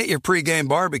 like at your pregame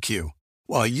barbecue.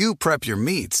 While you prep your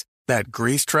meats, that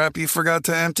grease trap you forgot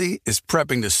to empty is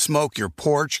prepping to smoke your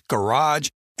porch, garage,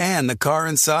 and the car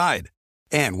inside.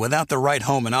 And without the right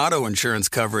home and auto insurance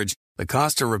coverage, the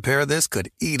cost to repair this could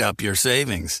eat up your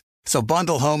savings. So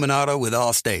bundle home and auto with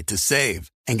Allstate to save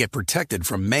and get protected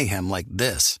from mayhem like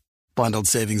this. Bundled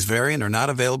savings vary and are not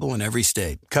available in every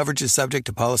state. Coverage is subject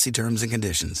to policy terms and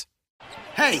conditions.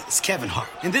 Hey, it's Kevin Hart.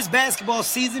 And this basketball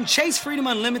season, Chase Freedom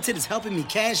Unlimited is helping me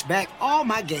cash back all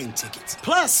my game tickets.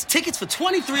 Plus, tickets for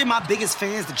 23 of my biggest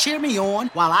fans to cheer me on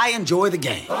while I enjoy the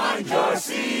game. Find your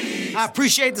seat. I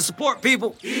appreciate the support,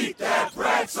 people. Eat that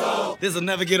pretzel. This'll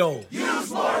never get old.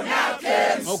 Use more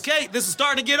napkins. Okay, this is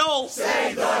starting to get old.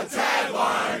 Say the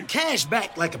tagline. Cash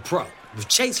back like a pro with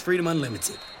Chase Freedom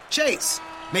Unlimited. Chase,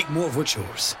 make more of what's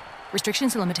yours.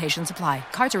 Restrictions and limitations apply.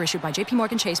 Cards are issued by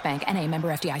JPMorgan Chase Bank, N.A., member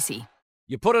FDIC.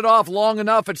 You put it off long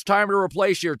enough, it's time to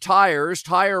replace your tires.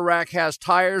 Tire Rack has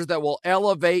tires that will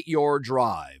elevate your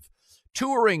drive.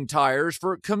 Touring tires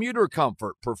for commuter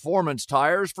comfort, performance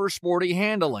tires for sporty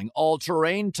handling,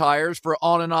 all-terrain tires for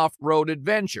on- and off-road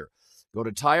adventure. Go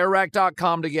to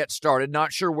TireRack.com to get started.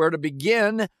 Not sure where to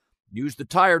begin? Use the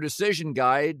Tire Decision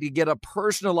Guide to get a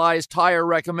personalized tire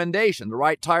recommendation, the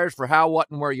right tires for how,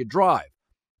 what, and where you drive.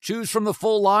 Choose from the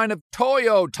full line of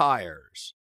Toyo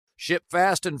tires. Ship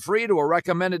fast and free to a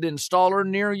recommended installer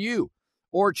near you,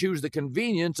 or choose the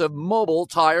convenience of mobile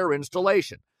tire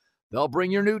installation. They'll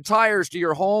bring your new tires to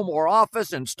your home or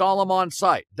office and install them on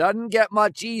site. Doesn't get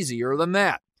much easier than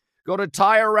that. Go to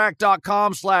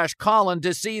TireRack.com/Colin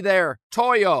to see their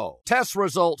Toyo test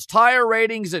results, tire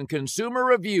ratings, and consumer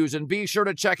reviews, and be sure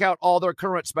to check out all their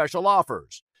current special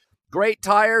offers. Great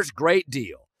tires, great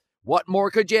deal. What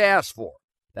more could you ask for?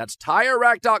 That's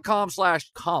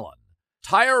TireRack.com/Colin.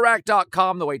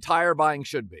 TireRack.com, the way tire buying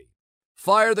should be.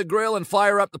 Fire the grill and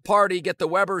fire up the party. Get the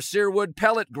Weber Searwood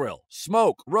Pellet Grill.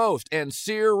 Smoke, roast, and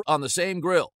sear on the same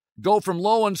grill. Go from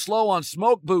low and slow on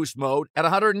smoke boost mode at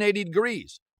 180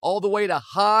 degrees, all the way to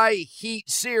high heat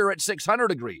sear at 600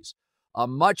 degrees. A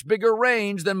much bigger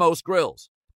range than most grills.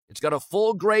 It's got a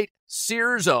full grate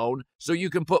sear zone so you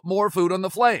can put more food on the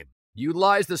flame.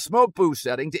 Utilize the smoke boost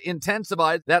setting to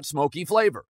intensify that smoky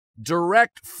flavor.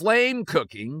 Direct flame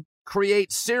cooking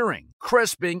creates searing,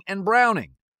 crisping, and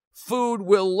browning. Food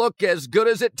will look as good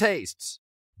as it tastes.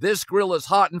 This grill is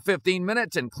hot in 15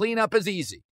 minutes and cleanup is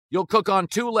easy. You'll cook on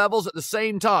 2 levels at the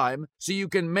same time so you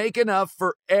can make enough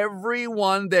for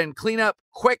everyone, then clean up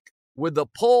quick with the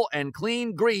pull and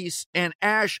clean grease and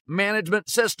ash management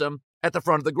system at the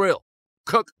front of the grill.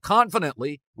 Cook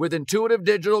confidently with intuitive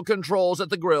digital controls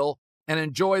at the grill and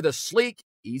enjoy the sleek,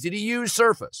 easy-to-use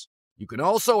surface. You can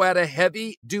also add a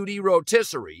heavy-duty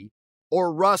rotisserie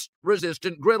or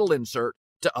rust-resistant griddle insert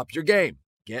to up your game.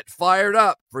 Get fired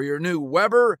up for your new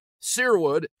Weber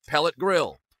Searwood Pellet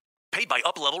Grill. Paid by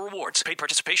Up-Level Rewards. Paid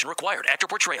participation required. Actor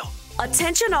Portrayal.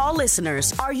 Attention all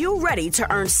listeners. Are you ready to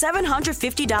earn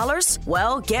 $750?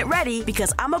 Well, get ready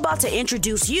because I'm about to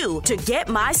introduce you to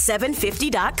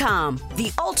GetMy750.com,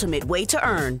 the ultimate way to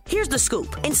earn. Here's the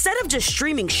scoop. Instead of just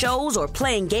streaming shows or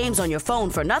playing games on your phone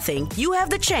for nothing, you have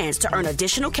the chance to earn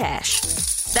additional cash.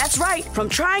 That's right. From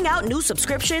trying out new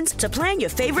subscriptions to playing your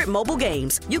favorite mobile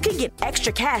games, you can get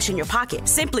extra cash in your pocket.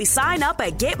 Simply sign up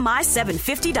at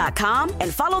GetMy750.com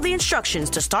and follow the instructions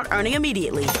to start earning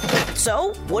immediately.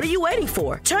 So, what are you waiting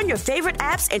for? Turn your favorite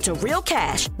apps into real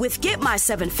cash with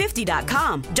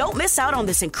GetMy750.com. Don't miss out on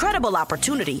this incredible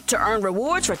opportunity to earn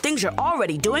rewards for things you're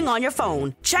already doing on your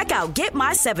phone. Check out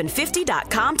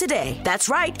GetMy750.com today. That's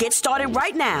right. Get started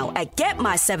right now at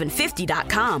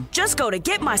GetMy750.com. Just go to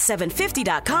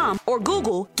GetMy750.com or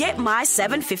Google Get My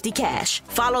 750 Cash.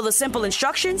 Follow the simple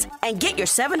instructions and get your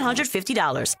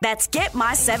 $750. That's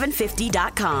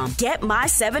GetMy750.com.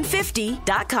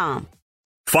 GetMy750.com.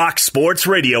 Fox Sports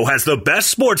Radio has the best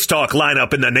sports talk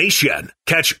lineup in the nation.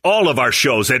 Catch all of our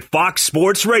shows at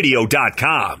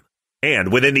foxsportsradio.com.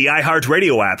 And within the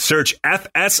iHeartRadio app, search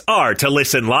FSR to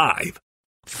listen live.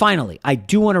 Finally, I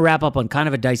do want to wrap up on kind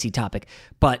of a dicey topic,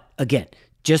 but again,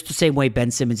 just the same way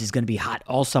Ben Simmons is going to be hot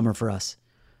all summer for us,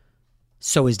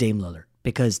 so is Dame Lillard.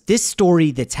 Because this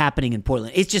story that's happening in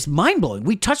Portland, it's just mind-blowing.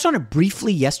 We touched on it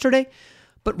briefly yesterday,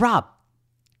 but Rob,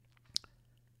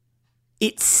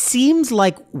 it seems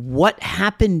like what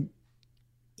happened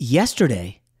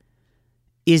yesterday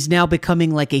is now becoming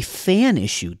like a fan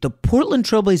issue. The Portland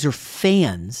Trailblazer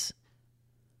fans,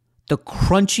 the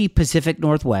crunchy Pacific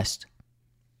Northwest,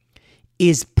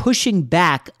 is pushing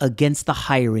back against the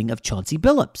hiring of Chauncey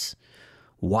Billups.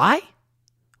 Why?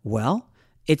 Well,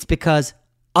 it's because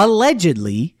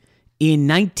allegedly in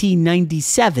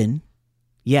 1997,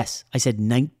 yes, I said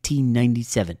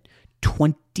 1997,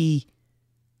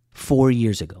 24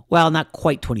 years ago. Well, not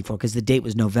quite 24 because the date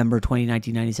was November 20,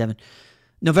 1997.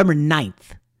 November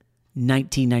 9th,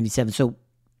 1997. So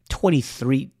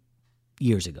 23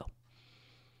 years ago.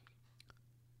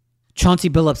 Chauncey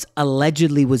Billups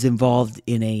allegedly was involved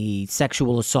in a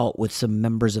sexual assault with some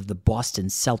members of the Boston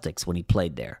Celtics when he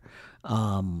played there.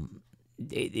 All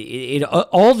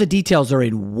the details are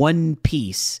in one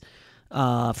piece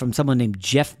from someone named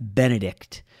Jeff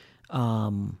Benedict.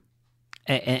 And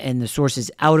the source is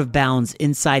Out of Bounds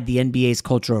Inside the NBA's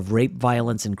Culture of Rape,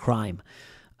 Violence, and Crime.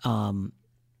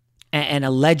 And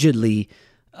allegedly,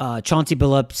 Chauncey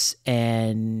Billups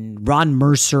and Ron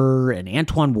Mercer and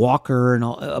Antoine Walker and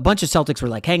a bunch of Celtics were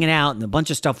like hanging out, and a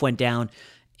bunch of stuff went down.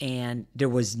 And there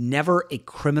was never a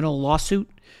criminal lawsuit.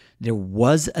 There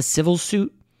was a civil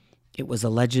suit. It was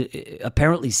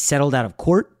apparently settled out of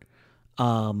court.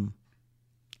 And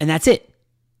that's it.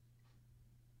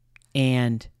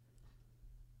 And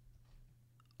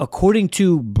according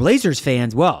to Blazers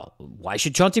fans, well, why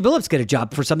should Chauncey Billups get a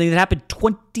job for something that happened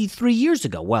 23 years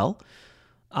ago? Well,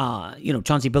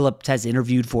 Chauncey Billups has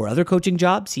interviewed for other coaching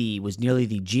jobs. He was nearly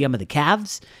the GM of the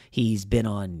Cavs. He's been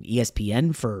on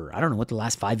ESPN for, the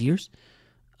last 5 years.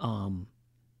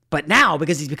 But now,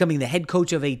 because he's becoming the head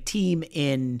coach of a team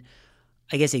in,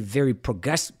 I guess, a very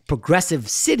progressive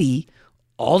city,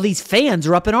 all these fans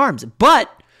are up in arms. But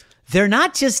they're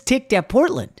not just ticked at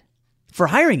Portland for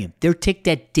hiring him. They're ticked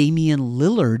at Damian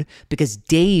Lillard because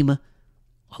Dame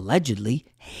allegedly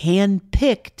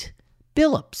handpicked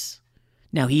Billups.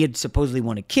 Now, he had supposedly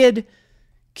won a kid.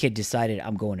 Kid decided,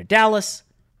 I'm going to Dallas.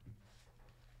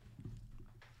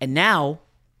 And now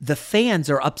the fans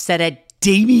are upset at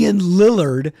Damian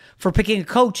Lillard for picking a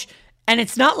coach. And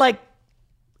it's not like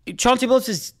Chauncey Billups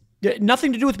has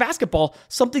nothing to do with basketball,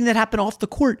 something that happened off the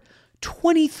court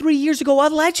 23 years ago,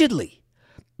 allegedly.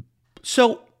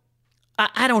 So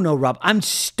I don't know, Rob. I'm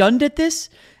stunned at this.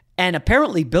 And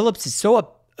apparently Billups is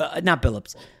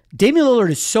Damian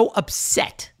Lillard is so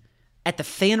upset at the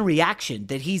fan reaction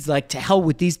that he's like, to hell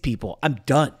with these people. I'm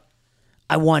done.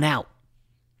 I want out.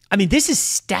 I mean, this is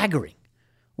staggering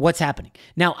what's happening.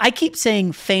 Now, I keep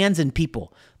saying fans and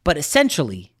people, but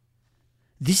essentially,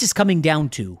 this is coming down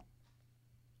to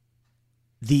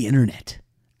the internet.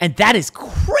 And that is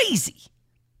crazy.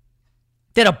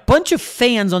 That a bunch of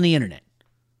fans on the internet,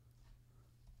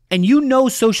 and you know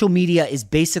social media is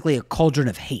basically a cauldron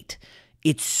of hate.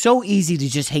 It's so easy to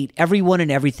just hate everyone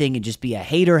and everything and just be a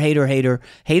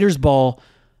hater's ball.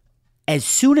 As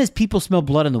soon as people smell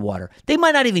blood in the water, they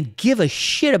might not even give a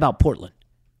shit about Portland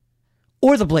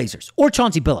or the Blazers or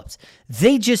Chauncey Billups.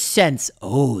 They just sense,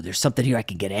 oh, there's something here I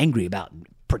can get angry about and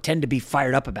pretend to be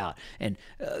fired up about and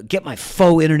get my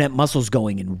faux internet muscles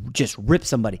going and just rip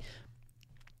somebody.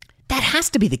 That has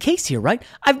to be the case here, right?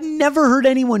 I've never heard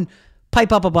anyone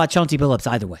pipe up about Chauncey Billups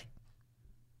either way.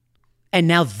 And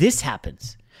now this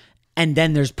happens. And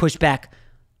then there's pushback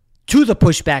to the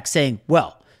pushback saying,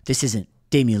 well, this isn't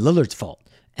Damian Lillard's fault.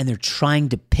 And they're trying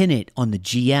to pin it on the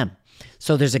GM.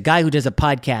 So there's a guy who does a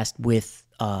podcast with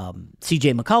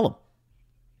CJ McCollum.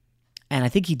 And I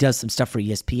think he does some stuff for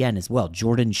ESPN as well,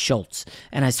 Jordan Schultz.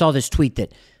 And I saw this tweet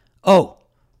that, oh,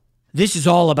 this is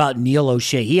all about Neil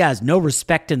O'Shea. He has no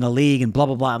respect in the league and blah,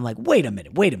 blah, blah. I'm like, wait a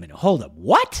minute, hold up.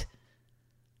 What?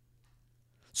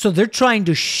 So they're trying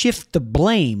to shift the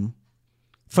blame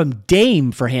from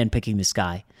Dame for handpicking this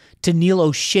guy to Neil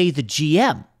O'Shea, the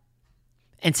GM,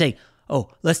 and say, oh,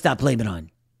 let's not blame it on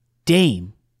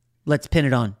Dame. Let's pin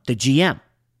it on the GM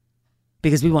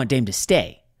because we want Dame to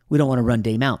stay. We don't want to run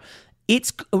Dame out.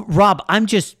 It's Rob, I'm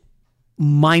just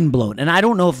mind blown. And I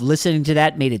don't know if listening to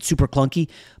that made it super clunky,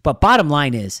 but bottom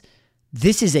line is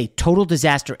this is a total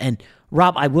disaster. And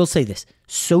Rob, I will say this,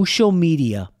 social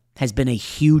media has been a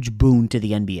huge boon to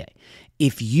the NBA.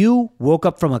 If you woke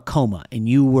up from a coma and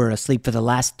you were asleep for the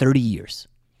last 30 years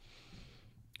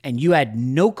and you had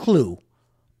no clue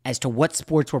as to what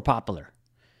sports were popular,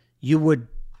 you would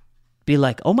be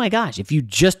like, oh my gosh, if you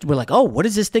just were like, oh, what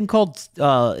is this thing called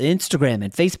Instagram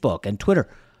and Facebook and Twitter?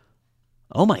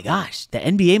 Oh my gosh, the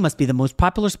NBA must be the most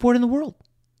popular sport in the world.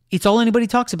 It's all anybody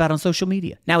talks about on social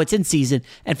media. Now it's in season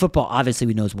and football obviously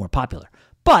we know is more popular.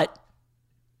 But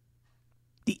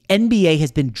the NBA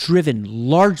has been driven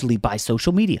largely by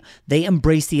social media. They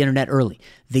embraced the internet early.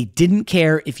 They didn't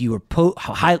care if you were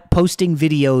posting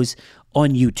videos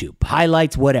on YouTube,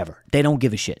 highlights, whatever. They don't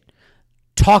give a shit.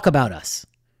 Talk about us.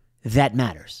 That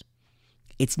matters.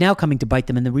 It's now coming to bite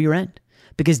them in the rear end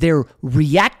because they're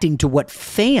reacting to what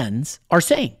fans are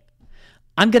saying.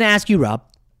 I'm going to ask you, Rob.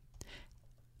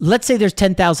 Let's say there's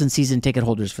 10,000 season ticket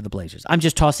holders for the Blazers. I'm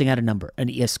just tossing out a number, an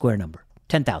ES square number,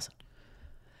 10,000.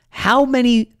 How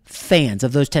many fans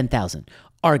of those 10,000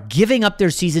 are giving up their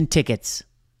season tickets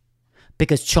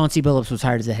because Chauncey Billups was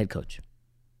hired as a head coach?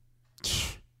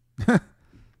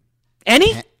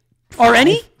 Any? Or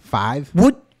any? 5?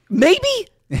 Would maybe?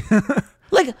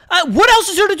 Like, what else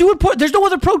is there to do with Portland? There's no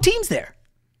other pro teams there.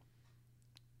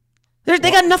 They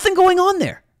got nothing going on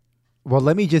there. Well,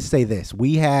 let me just say this.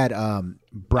 We had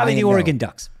Brian the Oregon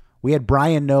Ducks. We had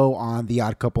Brian Noe on The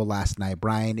Odd Couple last night.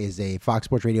 Brian is a Fox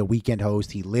Sports Radio weekend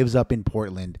host. He lives up in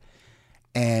Portland.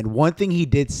 And one thing he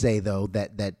did say, though,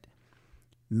 that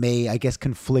may, I guess,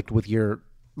 conflict with your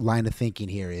line of thinking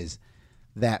here is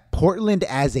that Portland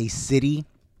as a city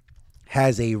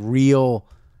has a real,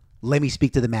 let me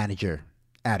speak to the manager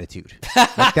attitude.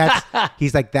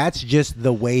 He's like, that's just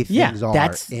the way things are.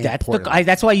 That's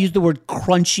why I use the word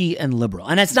crunchy and liberal.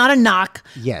 And it's not a knock.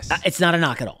 Yes. It's not a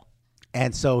knock at all.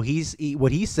 And so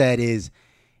what he said is,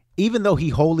 even though he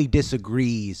wholly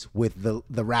disagrees with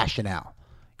the rationale,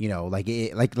 you know, like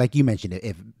you mentioned,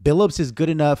 if Billups is good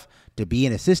enough to be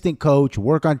an assistant coach,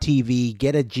 work on TV,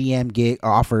 get a GM gig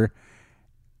offer,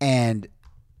 and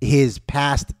his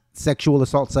past sexual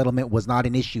assault settlement was not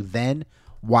an issue then,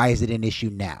 why is it an issue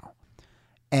now?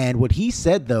 And what he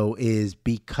said, though, is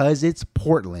because it's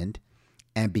Portland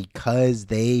and because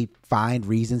they find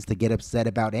reasons to get upset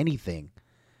about anything,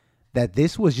 that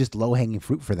this was just low-hanging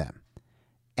fruit for them.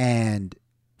 And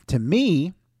to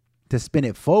me, to spin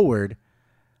it forward,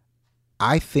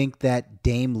 I think that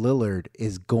Dame Lillard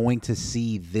is going to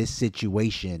see this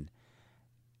situation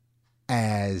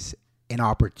as an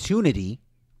opportunity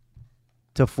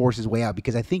to force his way out,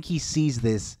 because I think he sees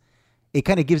this, it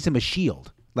kind of gives him a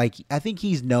shield. Like, I think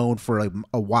he's known for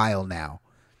a while now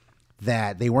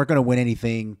that they weren't going to win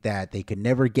anything, that they could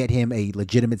never get him a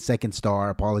legitimate second star.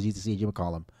 Apologies to CJ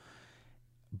McCollum.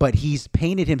 But he's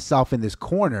painted himself in this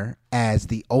corner as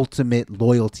the ultimate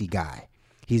loyalty guy.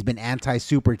 He's been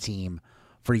anti-super team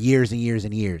for years and years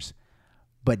and years.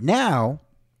 But now,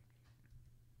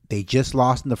 they just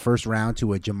lost in the first round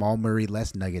to a Jamal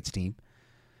Murray-less Nuggets team.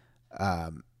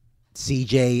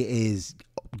 CJ is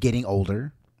getting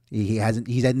older.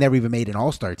 He's never even made an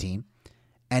all-star team.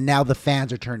 And now the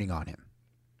fans are turning on him.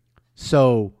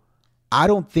 So I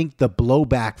don't think the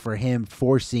blowback for him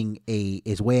forcing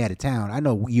his way out of town, I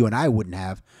know you and I wouldn't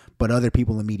have, but other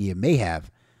people in the media may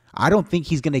have. I don't think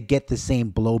he's going to get the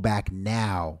same blowback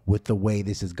now with the way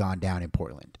this has gone down in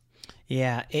Portland.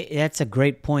 Yeah, that's a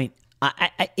great point.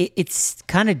 It's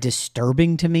kind of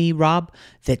disturbing to me, Rob,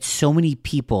 that so many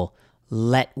people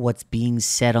let what's being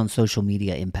said on social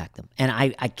media impact them. And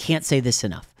I can't say this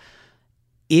enough.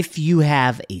 If you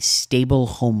have a stable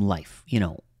home life,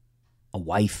 a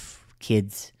wife,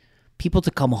 kids, people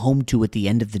to come home to at the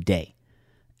end of the day,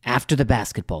 after the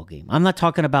basketball game. I'm not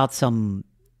talking about some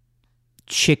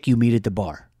chick you meet at the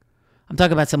bar. I'm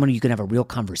talking about someone you can have a real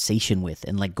conversation with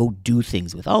and like go do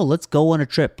things with. Oh, let's go on a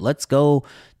trip. Let's go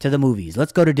to the movies.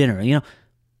 Let's go to dinner.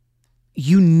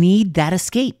 You need that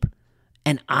escape.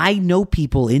 And I know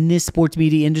people in this sports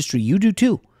media industry, you do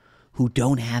too, who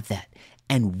don't have that.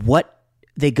 And what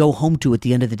they go home to at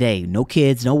the end of the day, no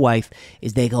kids, no wife,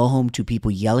 is they go home to people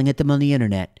yelling at them on the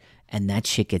internet, and that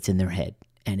shit gets in their head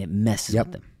and it messes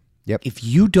with them. Yep. If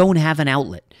you don't have an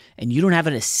outlet and you don't have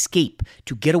an escape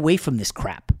to get away from this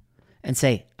crap and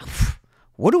say,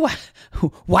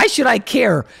 why should I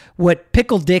care what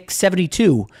Pickle Dick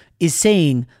 72 is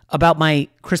saying about my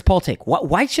Chris Paul take?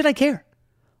 Why should I care?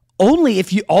 Only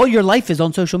if all your life is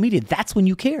on social media, that's when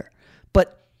you care.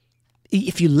 But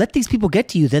if you let these people get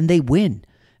to you, then they win.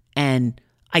 And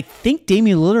I think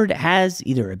Damian Lillard has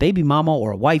either a baby mama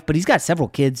or a wife, but he's got several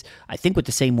kids, I think with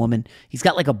the same woman. He's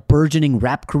got like a burgeoning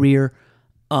rap career.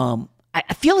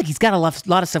 I feel like he's got a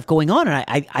lot of stuff going on. And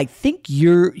I think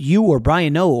you or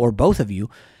Brian Noe or both of you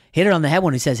hit it on the head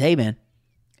when he says, hey man,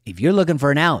 if you're looking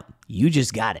for an out, you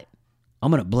just got it.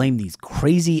 I'm going to blame these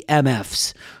crazy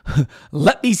MFs.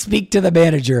 Let me speak to the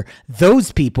manager.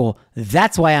 Those people,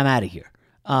 that's why I'm out of here.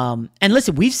 And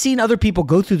listen, we've seen other people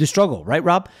go through the struggle, right,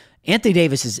 Rob? Anthony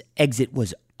Davis's exit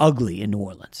was ugly in New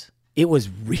Orleans. It was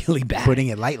really bad. Putting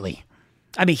it lightly.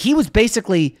 I mean, he was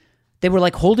basically, they were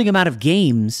like holding him out of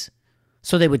games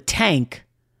so they would tank,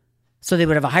 so they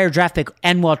would have a higher draft pick,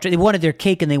 and they wanted their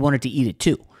cake and they wanted to eat it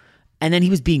too. And then he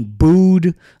was being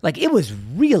booed. Like, it was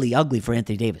really ugly for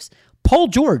Anthony Davis. Paul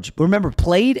George, remember,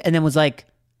 played and then was like,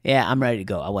 yeah, I'm ready to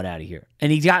go. I want out of here.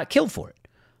 And he got killed for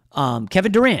it.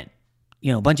 Kevin Durant,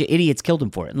 a bunch of idiots killed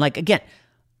him for it. And like, again,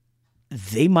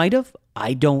 they might have.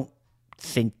 I don't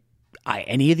think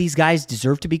any of these guys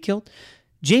deserve to be killed.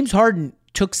 James Harden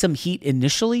took some heat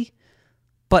initially,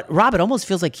 but Rob, it almost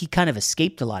feels like he kind of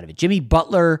escaped a lot of it. Jimmy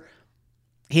Butler,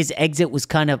 his exit was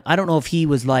kind of, I don't know if he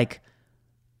was like,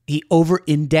 he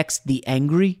over-indexed the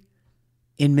angry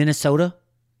in Minnesota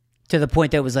to the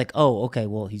point that it was like, oh, okay,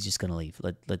 well, he's just going to leave.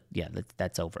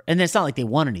 That's over. And it's not like they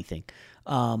won anything.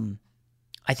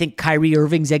 I think Kyrie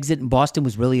Irving's exit in Boston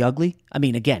was really ugly. I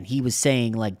mean, again, he was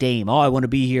saying like, Dame, I want to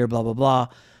be here, blah, blah, blah.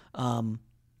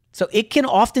 So it can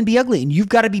often be ugly, and you've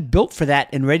got to be built for that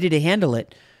and ready to handle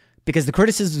it because the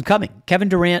criticism is coming. Kevin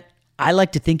Durant, I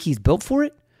like to think he's built for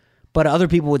it, but other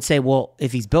people would say, well,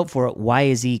 if he's built for it, why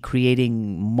is he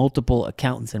creating multiple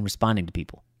accountants and responding to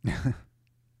people?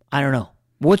 I don't know.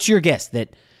 What's your guess,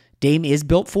 that Dame is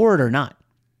built for it or not?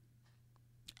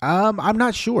 I'm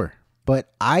not sure,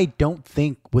 but I don't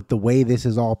think with the way this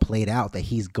is all played out that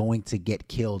he's going to get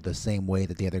killed the same way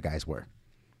that the other guys were.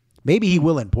 Maybe he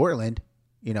will in Portland.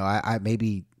 I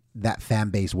maybe that fan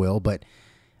base will, but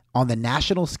on the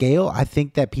national scale, I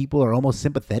think that people are almost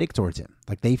sympathetic towards him.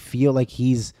 Like they feel like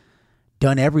he's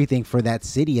done everything for that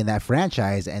city and that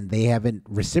franchise, and they haven't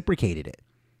reciprocated it.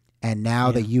 And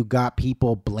now that you got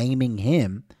people blaming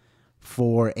him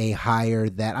for a hire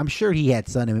that I'm sure he had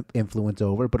some influence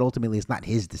over, but ultimately it's not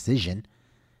his decision,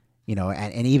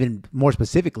 and even more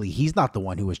specifically, he's not the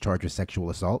one who was charged with sexual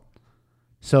assault.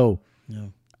 So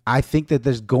I think that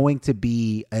there's going to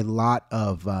be a lot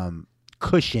of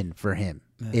cushion for him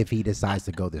if he decides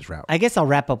to go this route. I guess I'll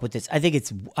wrap up with this. I think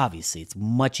it's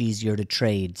much easier to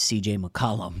trade CJ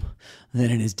McCollum than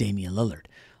it is Damian Lillard.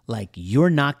 Like, you're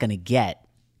not going to get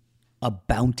a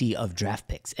bounty of draft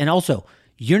picks. And also,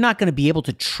 you're not going to be able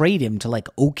to trade him to like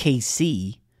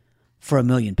OKC for 1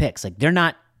 million picks. Like you're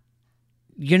not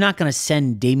going to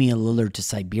send Damian Lillard to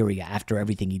Siberia after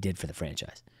everything he did for the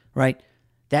franchise, right?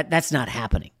 That's not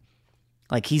happening.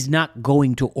 Like, he's not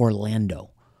going to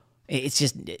Orlando. It's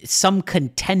just some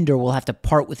contender will have to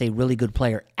part with a really good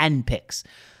player and picks.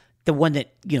 The one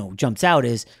that, jumps out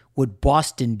is, would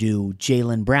Boston do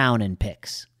Jaylen Brown and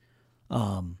picks?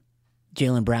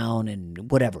 Jaylen Brown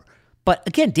and whatever. But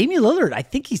again, Damian Lillard, I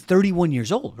think he's 31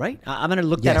 years old, right? I'm going to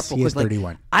look that up real quick. Yes, he is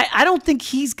 31. I don't think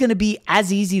he's going to be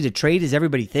as easy to trade as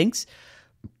everybody thinks.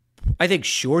 I think,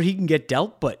 sure, he can get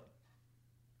dealt, but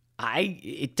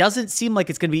it doesn't seem like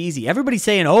it's going to be easy. Everybody's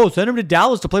saying, send him to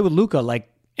Dallas to play with Luka. Like,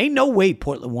 ain't no way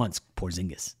Portland wants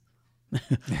Porzingis.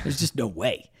 There's just no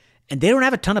way. And they don't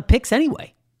have a ton of picks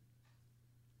anyway.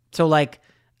 So, I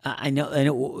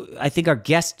think our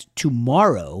guest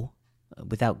tomorrow,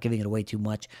 without giving it away too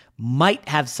much, might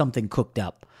have something cooked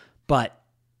up. But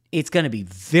it's going to be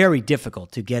very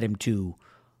difficult to get him to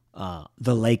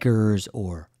the Lakers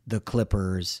or the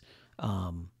Clippers.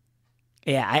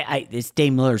 This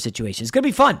Dame Lillard situation is going to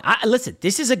be fun. Listen,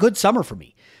 this is a good summer for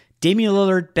me. Damian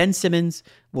Lillard, Ben Simmons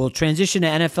will transition to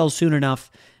NFL soon enough.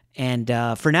 And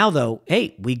for now, though,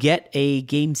 hey, we get a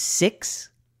Game 6,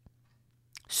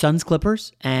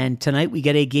 Suns-Clippers. And tonight we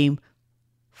get a Game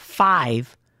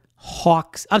 5,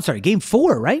 Game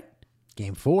 4, right?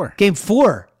 Game 4. Game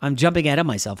 4. I'm jumping ahead of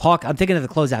myself. I'm thinking of the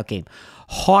closeout game.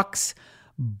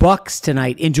 Hawks-Bucks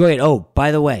tonight. Enjoy it. Oh,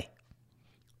 by the way,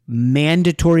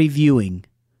 mandatory viewing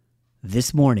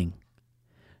this morning.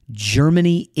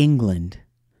 Germany-England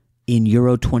in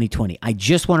Euro 2020. I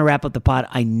just want to wrap up the pod.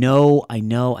 I know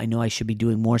I should be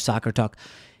doing more soccer talk.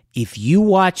 If you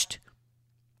watched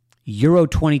Euro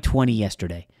 2020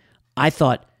 yesterday, I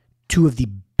thought two of the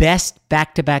best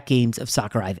back-to-back games of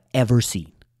soccer I've ever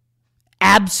seen.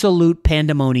 Absolute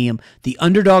pandemonium. The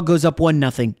underdog goes up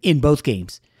 1-0 in both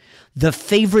games. The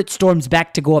favorite storms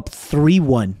back to go up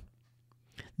 3-1.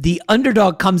 The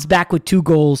underdog comes back with 2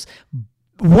 goals.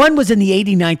 One was in the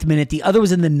 89th minute. The other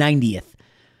was in the 90th.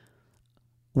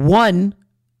 One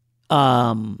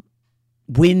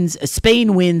wins.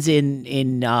 Spain wins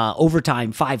in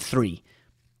overtime 5-3.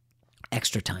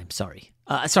 Extra time, sorry.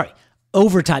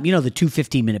 Overtime, the 2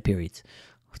 15-minute periods.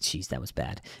 Oh, jeez, that was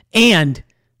bad. And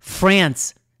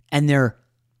France and their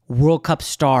World Cup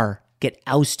star get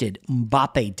ousted.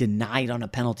 Mbappe denied on a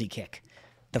penalty kick.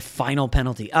 The final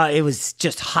penalty. It was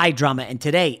just high drama. And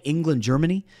today,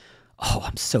 England-Germany. Oh,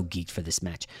 I'm so geeked for this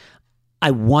match.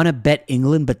 I want to bet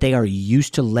England, but they are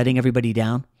used to letting everybody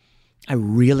down. I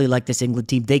really like this England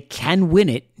team. They can win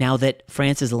it now that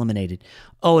France is eliminated.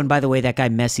 Oh, and by the way, that guy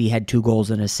Messi had 2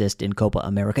 goals and an assist in Copa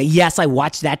America. Yes, I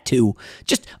watched that too.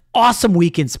 Just awesome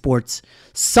week in sports.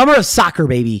 Summer of soccer,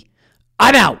 baby.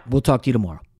 I'm out. We'll talk to you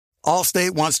tomorrow.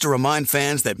 Allstate wants to remind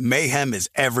fans that mayhem is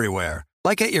everywhere,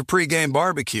 like at your pregame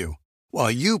barbecue.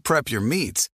 While you prep your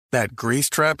meats, that grease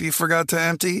trap you forgot to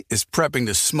empty is prepping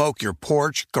to smoke your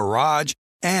porch, garage,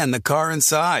 and the car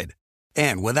inside.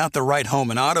 And without the right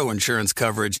home and auto insurance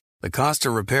coverage, the cost to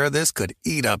repair this could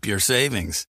eat up your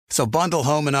savings. So bundle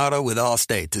home and auto with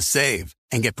Allstate to save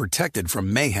and get protected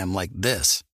from mayhem like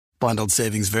this. Bundled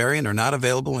savings vary and are not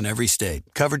available in every state.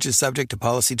 Coverage is subject to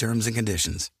policy terms and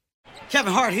conditions.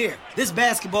 Kevin Hart here. This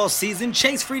basketball season,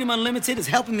 Chase Freedom Unlimited is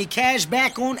helping me cash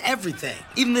back on everything.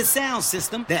 Even the sound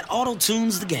system that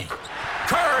auto-tunes the game.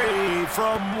 Curry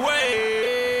from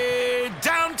way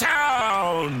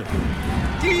downtown.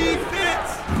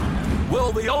 Defense.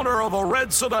 Will the owner of a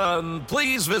red sedan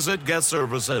please visit guest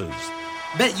services?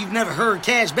 Bet you've never heard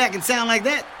cash back and sound like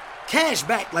that. Cash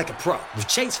back like a pro with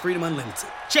Chase Freedom Unlimited.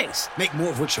 Chase, make more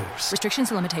of what's yours. Restrictions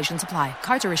and limitations apply.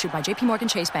 Cards are issued by JPMorgan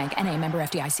Chase Bank, N.A., member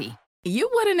FDIC. You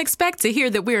wouldn't expect to hear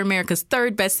that we're America's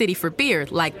 3rd best city for beer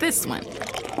like this one.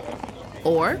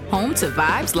 Or home to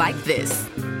vibes like this.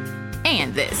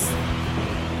 And this.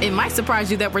 It might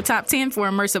surprise you that we're top 10 for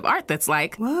immersive art that's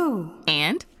like, whoa.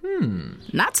 And,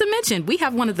 not to mention, we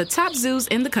have one of the top zoos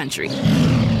in the country.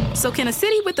 So can a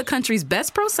city with the country's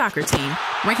best pro soccer team,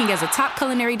 ranking as a top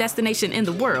culinary destination in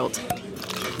the world,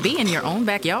 be in your own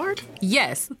backyard?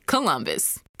 Yes,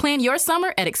 Columbus. Plan your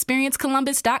summer at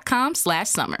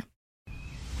experiencecolumbus.com/summer.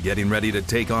 Getting ready to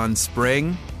take on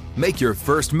spring? Make your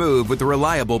first move with the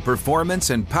reliable performance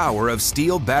and power of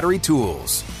Steel battery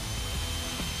tools.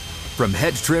 From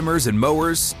hedge trimmers and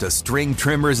mowers to string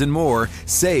trimmers and more,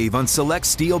 save on select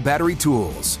Steel battery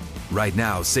tools. Right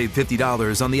now, save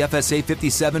 $50 on the FSA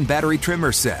 57 battery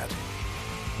trimmer set.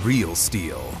 Real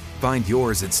Steel. Find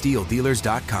yours at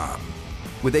SteelDealers.com.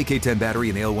 With AK-10 battery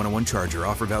and AL101 charger,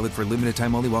 offer valid for limited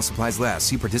time only while supplies last.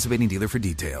 See participating dealer for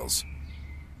details.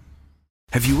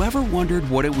 Have you ever wondered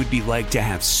what it would be like to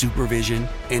have supervision,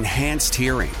 enhanced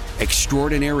hearing,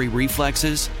 extraordinary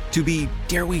reflexes, to be,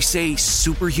 dare we say,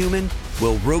 superhuman?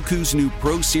 Well, Roku's new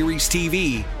Pro Series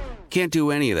TV can't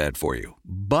do any of that for you.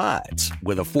 But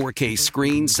with a 4K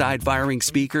screen, side-firing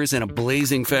speakers, and a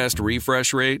blazing fast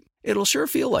refresh rate, it'll sure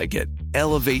feel like it.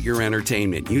 Elevate your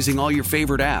entertainment using all your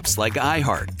favorite apps like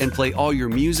iHeart and play all your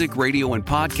music, radio, and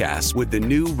podcasts with the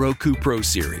new Roku Pro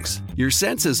Series. Your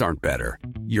senses aren't better.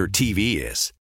 Your TV is.